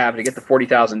that they have to get the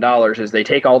 $40,000 is they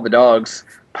take all the dogs,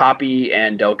 Poppy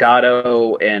and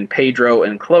Delgado and Pedro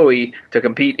and Chloe, to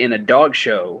compete in a dog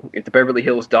show at the Beverly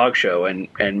Hills Dog Show. And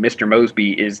Mr.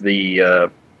 Mosby is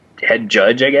the head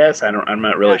judge, I guess. I'm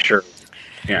not really sure.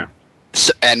 Yeah.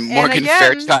 So, and Morgan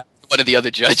Fairchild, one of the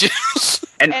other judges.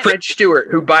 And Fred Stewart,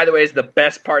 who, by the way, is the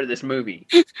best part of this movie.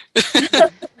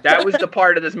 That was the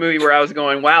part of this movie where I was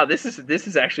going, "Wow, this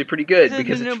is actually pretty good,"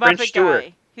 because it's Fred Stewart.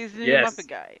 He's the new Muppet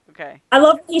guy. Okay. I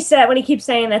love what he said when he keeps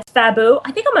saying that's Fabu.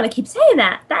 I think I'm gonna keep saying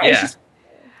that. That is just.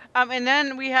 And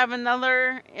then we have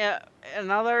another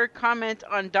comment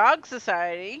on Dog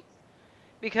Society,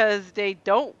 because they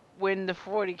don't win the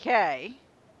 $40K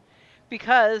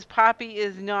because Poppy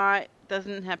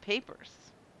doesn't have papers.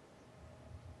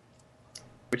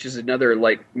 Which is another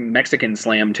Mexican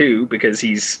slam too, because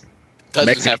he's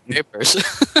doesn't have papers.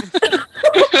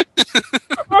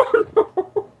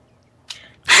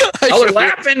 We're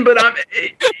laughing, but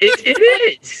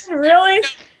it is Really.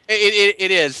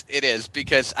 It is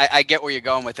because I get where you're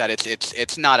going with that.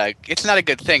 It's not a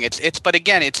good thing. But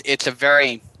again, it's a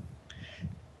very,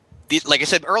 like I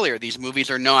said earlier, these movies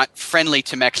are not friendly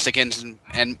to Mexicans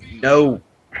and no.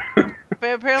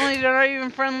 but apparently they're not even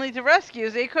friendly to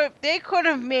rescues. Disney could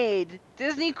have made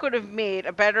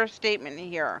a better statement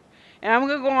here. And I'm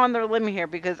gonna go on their limb here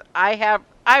because I have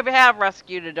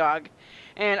rescued a dog,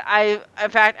 and in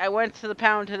fact I went to the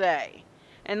pound today.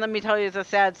 And let me tell you, it's a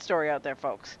sad story out there,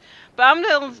 folks.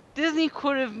 But Disney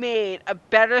could have made a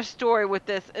better story with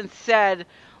this and said,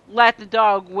 let the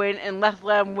dog win and let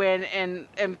them win and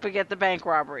forget the bank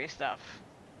robbery stuff.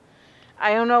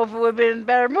 I don't know if it would have been a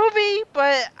better movie,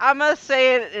 but I'm going to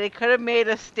say it could have made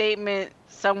a statement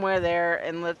somewhere there.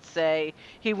 And let's say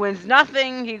he wins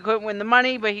nothing. He couldn't win the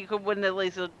money, but he could win at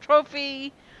least a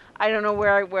trophy. I don't know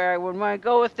where I would want to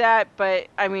go with that, but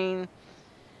I mean,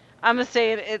 I'm just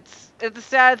saying it's a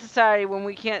sad society when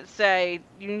we can't say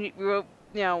we need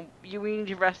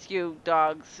to rescue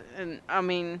dogs. And I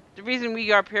mean, the reason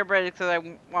we are purebred is because I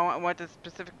want a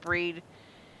specific breed.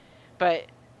 But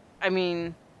I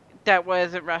mean, that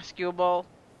wasn't rescuable.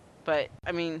 But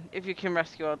I mean, if you can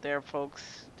rescue out there,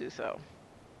 folks, do so.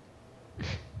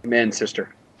 Amen,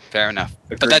 sister. Fair enough.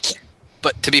 Agreed.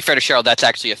 But to be fair to Cheryl, that's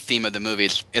actually a theme of the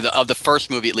movies, of the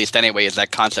first movie at least anyway, is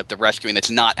that concept of rescuing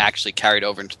that's not actually carried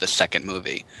over into the second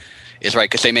movie. Is right,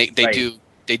 because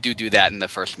they do that in the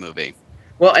first movie.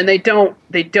 Well, and they don't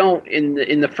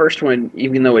in the first one,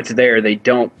 even though it's there, they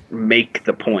don't make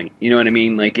the point. You know what I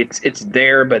mean? Like it's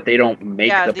there, but they don't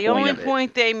make the point. Yeah, the only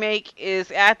point they make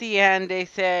is at the end. They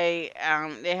say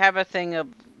they have a thing of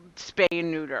spay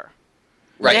and neuter.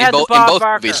 Right, in both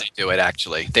movies they do it,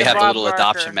 actually. They have the little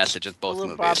adoption message of both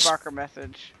movies. Bob Barker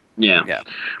message. Yeah.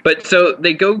 But so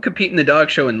they go compete in the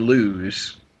dog show and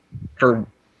lose for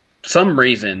some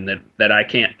reason that I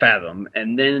can't fathom.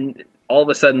 And then all of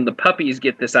a sudden the puppies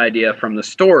get this idea from the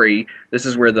story. This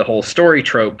is where the whole story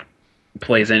trope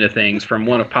plays into things. From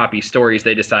one of Poppy's stories,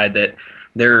 they decide that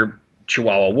they're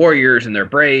Chihuahua warriors and they're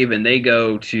brave, and they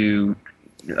go to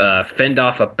fend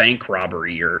off a bank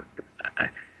robbery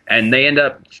and they end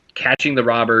up catching the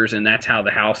robbers, and that's how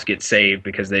the house gets saved,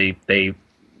 because they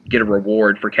get a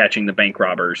reward for catching the bank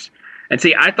robbers. And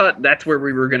see, I thought that's where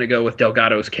we were going to go with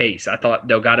Delgado's case. I thought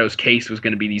Delgado's case was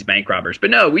going to be these bank robbers.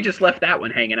 But no, we just left that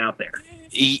one hanging out there.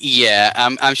 Yeah,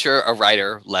 I'm sure a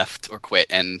writer left or quit,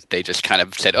 and they just kind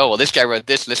of said, oh, well, this guy wrote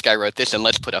this, and this guy wrote this, and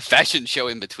let's put a fashion show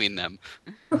in between them.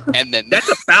 And then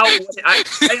that's about what I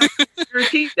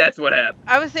guarantee that's what happened.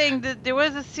 I was saying that there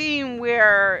was a scene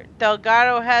where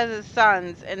Delgado has his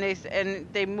sons, and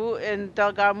they move, and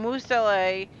Delgado moves to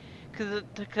LA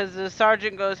because the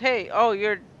sergeant goes, hey, oh,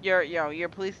 you're a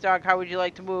police dog, how would you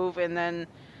like to move? And then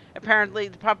apparently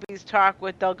the puppies talk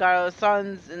with Delgado's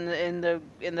sons in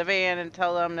the van and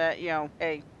tell them that,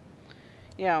 hey,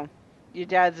 your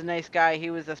dad's a nice guy, he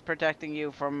was just protecting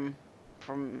you from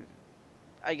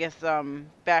I guess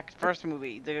back first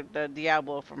movie, the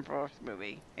Diablo from first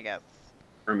movie, I guess.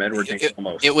 From Edward James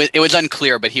almost. It was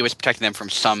unclear, but he was protecting them from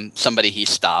somebody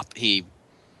he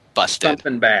busted.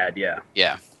 Something bad, yeah.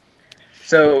 Yeah.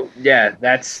 So yeah,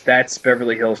 that's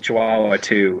Beverly Hills Chihuahua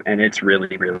 2, and it's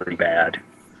really, really bad.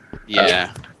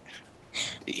 Yeah.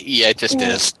 Yeah, it just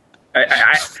is.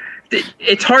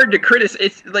 It's hard to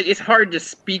criticize. It's hard to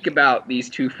speak about these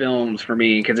two films for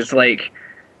me, because it's like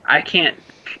I can't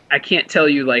tell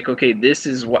you, like, okay, this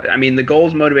is what I mean. The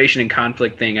goals, motivation, and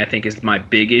conflict thing, I think, is my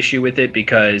big issue with it,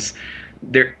 because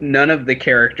none of the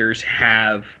characters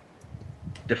have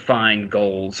defined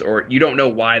goals, or you don't know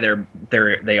why they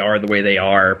are the way they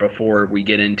are before we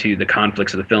get into the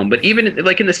conflicts of the film. But even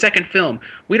like in the second film,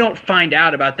 we don't find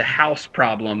out about the house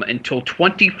problem until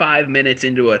 25 minutes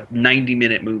into a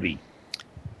 90-minute movie.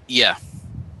 Yeah.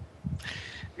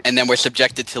 And then we're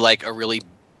subjected to like a really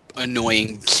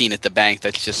annoying scene at the bank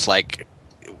that's just like,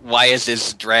 why is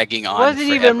this dragging on? It wasn't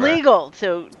forever? even legal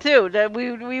too. That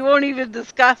we won't even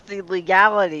discuss the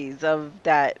legalities of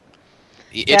that.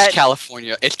 It's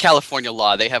California. It's California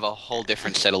law. They have a whole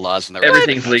different set of laws in their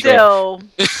everything's legal. Still,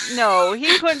 no,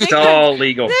 he couldn't. It's all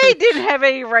legal. They didn't have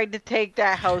any right to take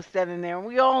that house then and there.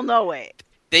 We all know it.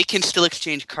 They can still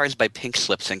exchange cars by pink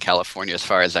slips in California, as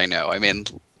far as I know. I mean,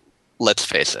 let's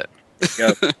face it.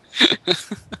 Yep.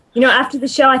 After the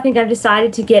show, I think I've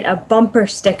decided to get a bumper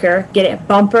sticker. Get a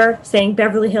bumper saying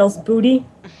Beverly Hills Booty.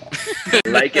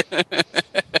 Like it.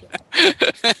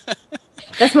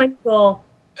 That's my goal.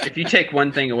 If you take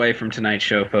one thing away from tonight's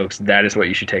show, folks, that is what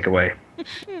you should take away.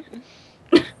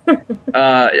 All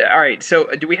right, so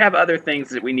do we have other things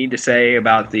that we need to say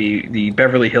about the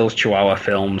Beverly Hills Chihuahua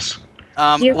films?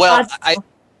 Well, I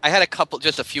had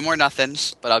a few more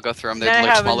nothings, but I'll go through them. I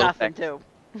have a nothing too.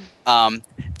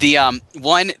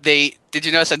 Did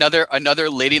you notice another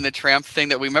Lady and the Tramp thing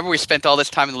that we spent all this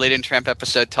time in the Lady and the Tramp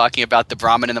episode talking about the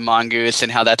Brahmin and the mongoose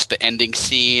and how that's the ending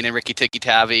scene and Ricky Tikki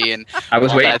Tavi and I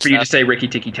was waiting for you to say Ricky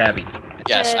Tikki Tavi.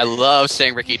 Yes, I love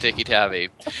saying Ricky Tikki Tavi.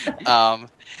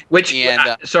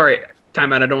 Sorry,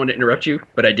 time out. I don't want to interrupt you,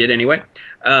 but I did anyway.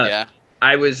 Yeah.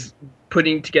 I was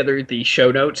putting together the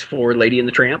show notes for Lady and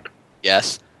the Tramp.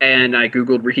 Yes. And I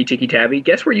Googled Ricky Tikki Tavi.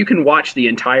 Guess where you can watch the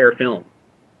entire film?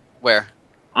 Where?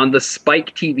 On the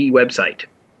Spike TV website.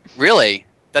 Really?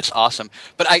 That's awesome.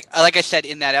 But like I said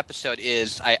in that episode,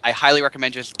 I highly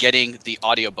recommend just getting the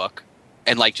audiobook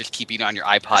and like just keeping it on your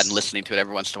iPod and listening to it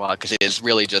every once in a while because it is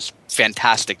really just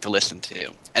fantastic to listen to.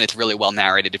 And it's really well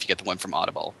narrated if you get the one from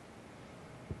Audible.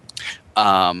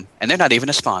 And they're not even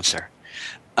a sponsor.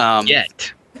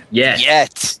 Yet.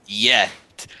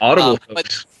 Audible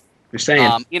folks. You're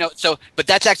saying. But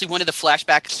that's actually one of the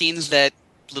flashback scenes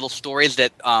little stories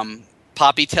that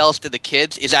Poppy tells to the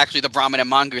kids is actually the Brahmin and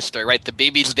mongoose story, right? The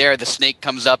baby's there, the snake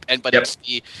comes up, it's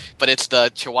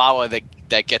the Chihuahua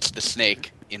that gets the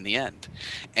snake in the end,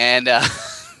 and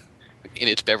in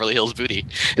its Beverly Hills booty.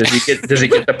 Does he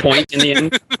get the point in the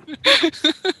end?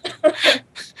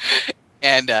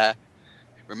 And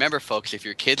remember, folks, if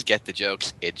your kids get the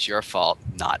jokes, it's your fault,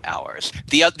 not ours.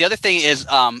 The other thing is,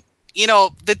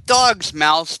 the dog's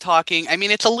mouths talking. I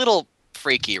mean, it's a little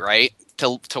freaky, right?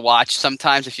 To watch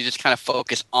sometimes if you just kind of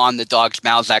focus on the dog's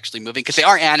mouths actually moving because they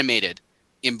are animated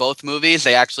in both movies.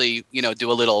 They actually,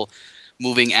 do a little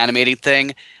moving animating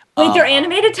thing. Wait, they're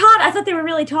animated, Todd? I thought they were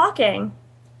really talking.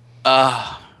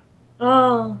 Oh.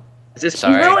 Is this you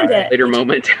ruined it. Later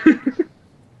moment?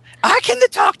 I can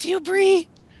talk to you, Bree.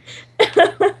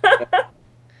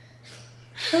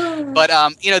 But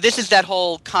this is that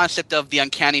whole concept of the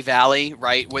uncanny valley,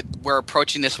 right? We're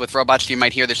approaching this with robots. You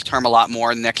might hear this term a lot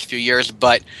more in the next few years,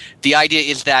 but the idea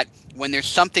is that when there's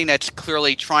something that's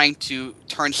clearly trying to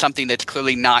turn something that's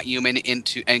clearly not human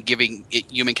into and giving it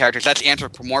human characters, that's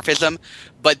anthropomorphism.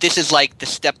 But this is like the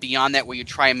step beyond that, where you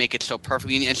try and make it so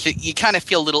perfect, and so you kind of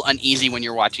feel a little uneasy when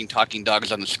you're watching talking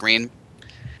dogs on the screen.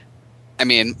 I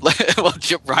mean,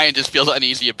 Ryan just feels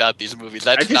uneasy about these movies.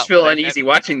 I just feel uneasy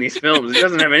watching these films. It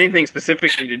doesn't have anything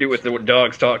specifically to do with the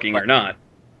dogs talking or not.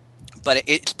 But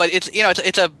it's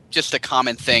just a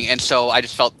common thing, and so I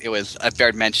just felt it was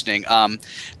fair mentioning.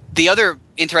 The other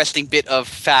interesting bit of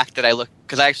fact that I looked,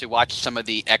 because I actually watched some of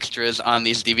the extras on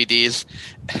these DVDs,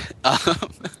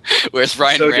 whereas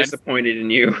Ryan so disappointed in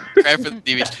you. Ran for the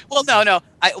DVDs. Well, no.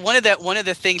 One of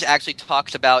the things actually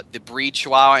talks about the breed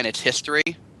Chihuahua and its history,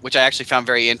 which I actually found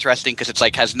very interesting because it's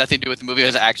like has nothing to do with the movie.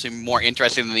 It's actually more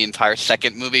interesting than the entire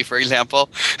second movie, for example.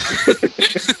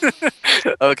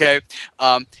 Okay.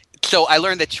 So I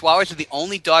learned that Chihuahuas are the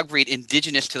only dog breed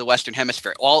indigenous to the Western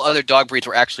Hemisphere. All other dog breeds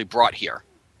were actually brought here.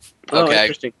 Oh, okay.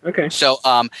 Interesting. Okay. So,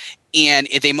 and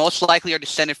they most likely are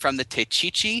descended from the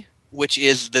Techichi, which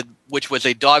was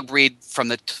a dog breed from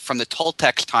the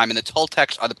Toltecs time, and the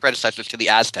Toltecs are the predecessors to the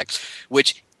Aztecs,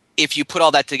 which, if you put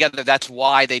all that together, that's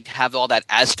why they have all that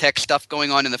Aztec stuff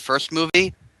going on in the first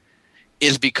movie,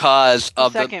 is because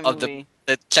of the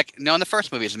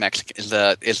first movie is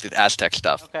the Aztec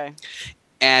stuff. Okay.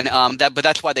 And but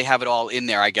that's why they have it all in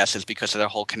there, I guess, is because of their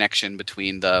whole connection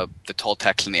between the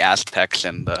Toltecs and the Aztecs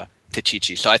and the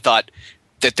Techichi. So I thought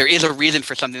that there is a reason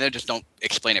for something. They just don't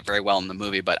explain it very well in the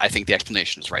movie, but I think the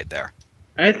explanation is right there.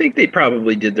 I think they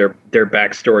probably did their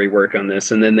backstory work on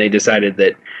this, and then they decided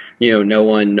that no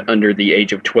one under the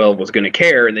age of 12 was going to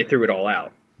care, and they threw it all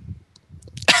out.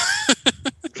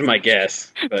 That's my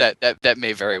guess. But. That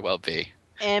may very well be.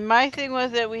 And my thing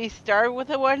was that we start with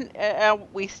the wedding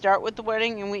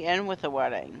and we end with a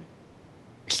wedding.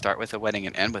 Start with a wedding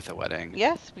and end with a wedding.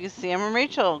 Yes, because Sam and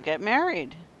Rachel get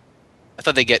married. I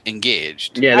thought they get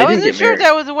engaged. Yeah, they I didn't wasn't get sure if married.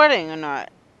 that was a wedding or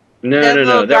not.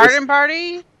 No. That garden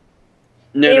party.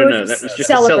 No. That was just a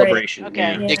celebration.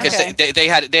 Okay. Yeah. Because they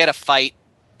had a fight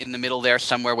in the middle there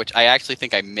somewhere, which I actually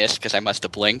think I missed because I must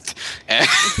have blinked.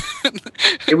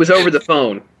 It was over the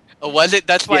phone. Oh, was it?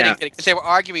 That's why Yeah. because they were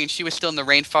arguing and she was still in the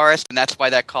rainforest, and that's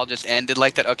why that call just ended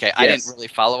like that. Okay, I Yes. didn't really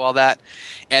follow all that.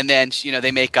 And then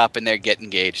they make up and they get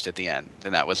engaged at the end,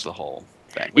 and that was the whole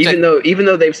thing. Even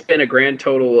though they've spent a grand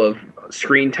total of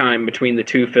screen time between the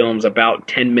two films about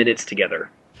 10 minutes together,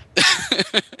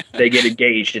 they get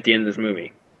engaged at the end of this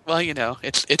movie. Well,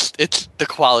 it's the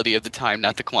quality of the time,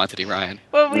 not the quantity, Ryan.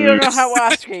 Well, we don't know how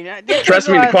off-screen. Trust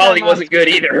me, the quality wasn't good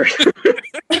either.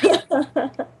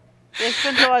 They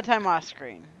spent a lot of time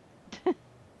off-screen.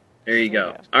 There you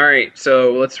go. All right,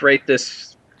 so let's rate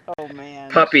this Oh,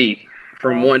 man. puppy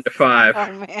from 1 to 5.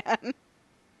 Oh, man.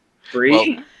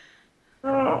 3?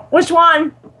 Which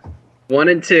one? 1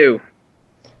 and 2.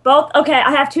 Both? Okay, I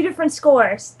have 2 different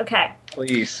scores. Okay.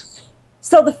 Please.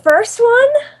 So the first one,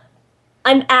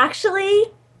 I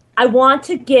want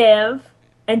to give,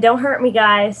 and don't hurt me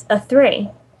guys, a 3.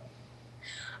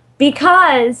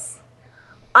 Because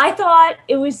I thought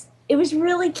it was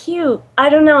really cute. I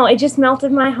don't know, it just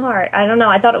melted my heart. I don't know,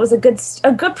 I thought it was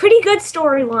pretty good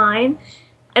storyline.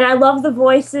 And I love the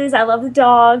voices, I love the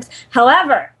dogs.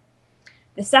 However,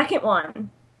 the second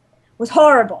one was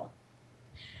horrible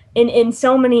in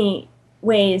so many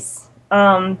ways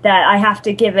that I have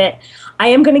to give it. I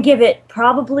am going to give it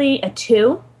probably a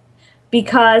 2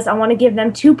 because I want to give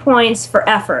them 2 points for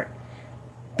effort.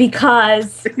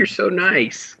 Because you're so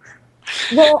nice.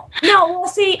 Well,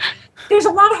 see, there's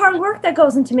a lot of hard work that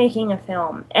goes into making a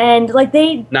film, and like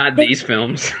these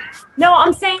films. No,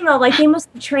 I'm saying though, like they must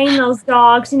train those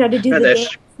dogs, to do the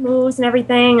dance moves and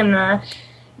everything, and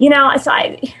so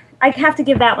I have to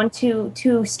give that one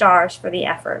 2 stars for the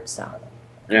effort. So.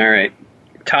 All right,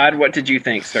 Todd, what did you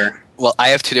think, sir? Well, I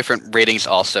have 2 different ratings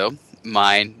also.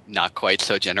 Mine not quite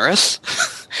so generous.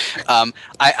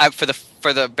 I for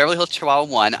the Beverly Hills Chihuahua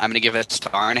 1, I'm going to give it a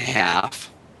 1.5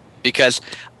 because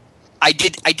I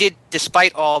did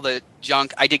despite all the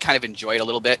junk, I did kind of enjoy it a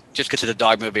little bit just because it's a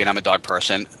dog movie and I'm a dog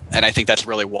person, and I think that's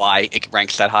really why it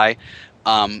ranks that high.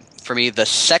 For me, the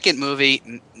second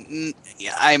movie,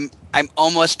 I'm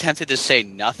almost tempted to say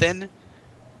nothing,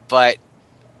 but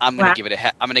I'm going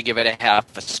to give it a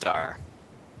half a star.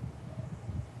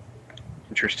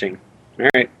 Interesting. All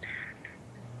right.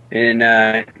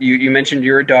 And you mentioned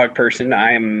you're a dog person.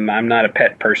 I'm not a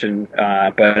pet person,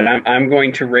 but I'm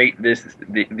going to rate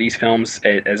these films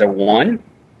as a 1,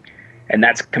 and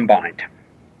that's combined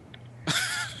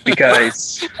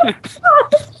because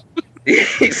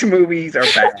these movies are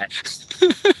bad,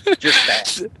 just bad.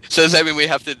 So does that mean we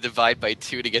have to divide by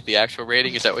 2 to get the actual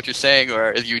rating? Is that what you're saying, or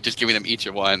are you just giving them each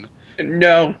a 1?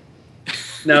 No,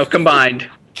 combined.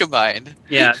 Combined.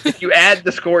 Yeah, if you add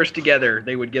the scores together,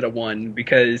 they would get a 1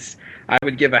 because I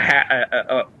would give a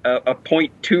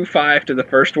 0.25 to the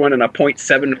first one and a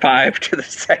 0.75 to the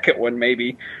second one,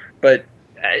 maybe. But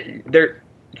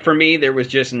for me, there was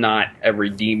just not a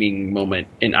redeeming moment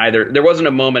in either. There wasn't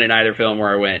a moment in either film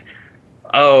where I went,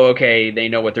 "Oh, okay, they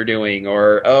know what they're doing,"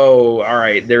 or "Oh, all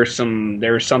right, there's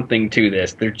something to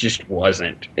this." There just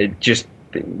wasn't.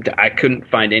 I couldn't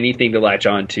find anything to latch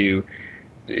on to.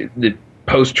 The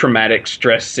post-traumatic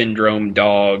stress syndrome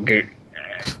dog.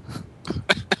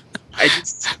 I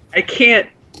can't.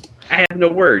 I have no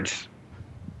words.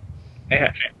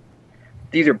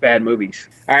 These are bad movies.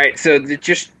 All right, so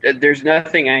there's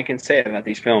nothing I can say about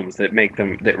these films that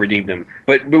redeem them.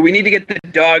 But we need to get the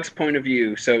dog's point of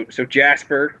view. So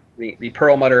Jasper, the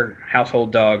Perlmutter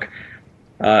household dog,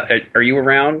 are you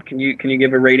around? Can you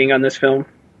give a rating on this film?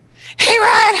 Hey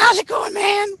Ryan, how's it going,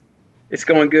 man? It's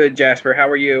going good, Jasper. How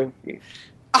are you?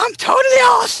 I'm totally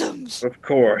awesome. Of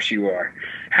course you are.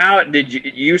 How did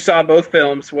you saw both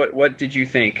films? What did you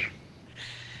think?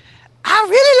 I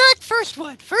really liked first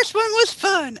one. First one was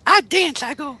fun. I dance.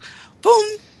 I go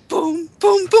boom, boom,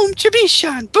 boom, boom,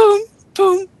 Chabishan, boom,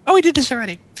 boom. Oh, we did this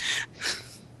already.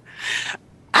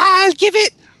 I'll give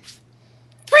it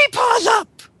 3 paws up.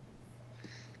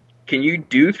 Can you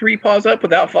do 3 paws up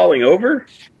without falling over?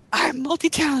 I'm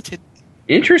multi-talented.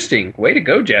 Interesting. Way to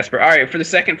go, Jasper. All right, for the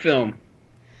second film.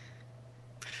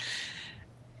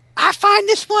 I find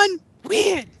this one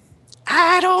weird.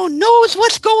 I don't know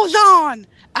what goes on.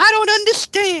 I don't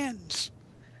understand.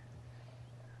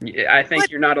 Yeah, I think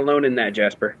you're not alone in that,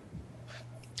 Jasper.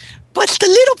 But the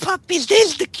little puppies,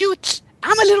 there's the cutes.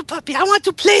 I'm a little puppy. I want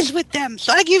to play with them.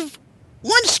 So I give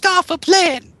 1 star for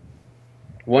playing.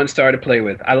 1 star to play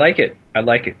with. I like it.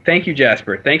 Thank you,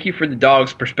 Jasper. Thank you for the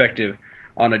dog's perspective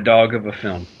on a dog of a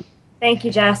film. Thank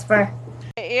you, Jasper.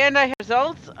 And I have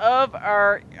results of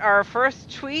our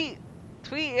first tweet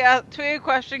a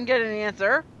question, get an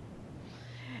answer.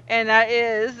 And that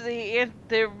is the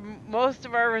most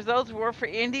of our results were for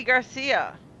Andy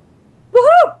Garcia.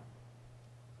 Woohoo!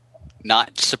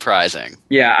 Not surprising.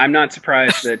 Yeah, I'm not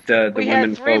surprised that the we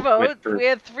women had 3 votes. For... We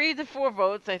had 3 to 4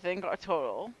 votes, I think,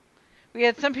 total. We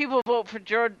had some people vote for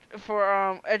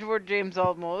Edward James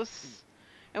Olmos,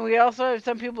 and we also have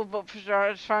some people vote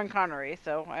for Sean Connery.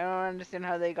 So I don't understand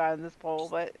how they got in this poll,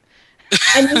 but.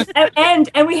 and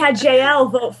we had JL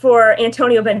vote for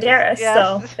Antonio Banderas.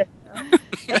 Yes. So.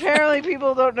 Apparently,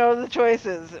 people don't know the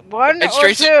choices. 1 or 2.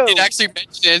 It actually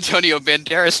mentioned Antonio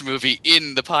Banderas movie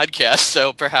in the podcast,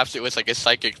 so perhaps it was like a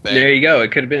psychic thing. There you go.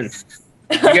 It could have been.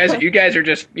 You guys are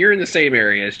you're in the same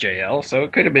area as JL, so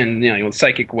it could have been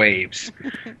psychic waves,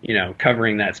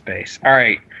 covering that space. All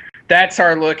right, that's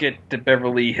our look at the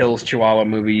Beverly Hills Chihuahua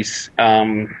movies.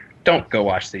 Don't go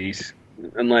watch these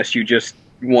unless you just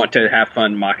want to have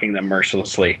fun mocking them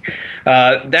mercilessly.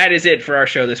 That is it for our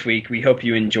show this week. We hope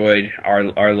you enjoyed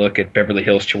our look at Beverly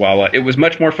Hills Chihuahua. It was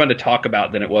much more fun to talk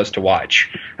about than it was to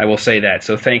watch. I will say that.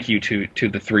 So thank you to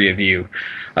the three of you.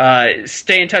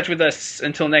 Stay in touch with us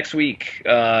until next week.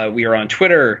 We are on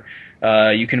Twitter.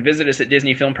 You can visit us at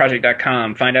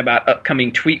DisneyFilmProject.com. Find out about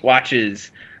upcoming tweet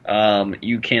watches.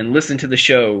 You can listen to the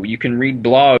show. You can read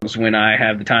blogs when I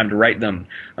have the time to write them.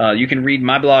 You can read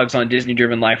my blogs on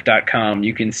DisneyDrivenLife.com.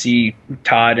 You can see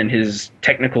Todd and his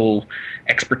technical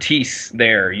expertise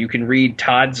there. You can read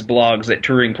Todd's blogs at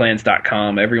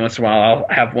TouringPlans.com. Every once in a while, I'll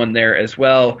have one there as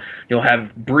well. You'll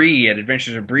have Bree at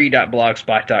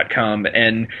AdventuresOfBree.blogspot.com.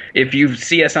 And if you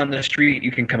see us on the street,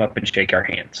 you can come up and shake our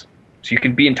hands. So you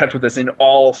can be in touch with us in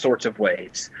all sorts of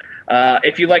ways.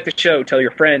 If you like the show, tell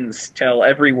your friends, tell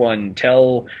everyone,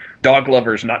 tell dog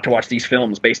lovers not to watch these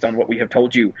films based on what we have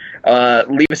told you.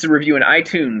 Leave us a review in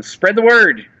iTunes. Spread the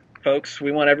word, folks.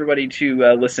 We want everybody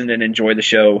to listen and enjoy the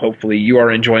show. Hopefully you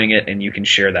are enjoying it and you can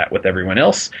share that with everyone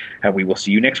else. We will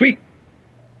see you next week.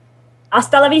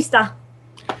 Hasta la vista.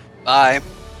 Bye.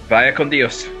 Vaya con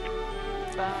Dios.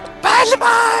 Bye,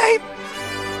 bye.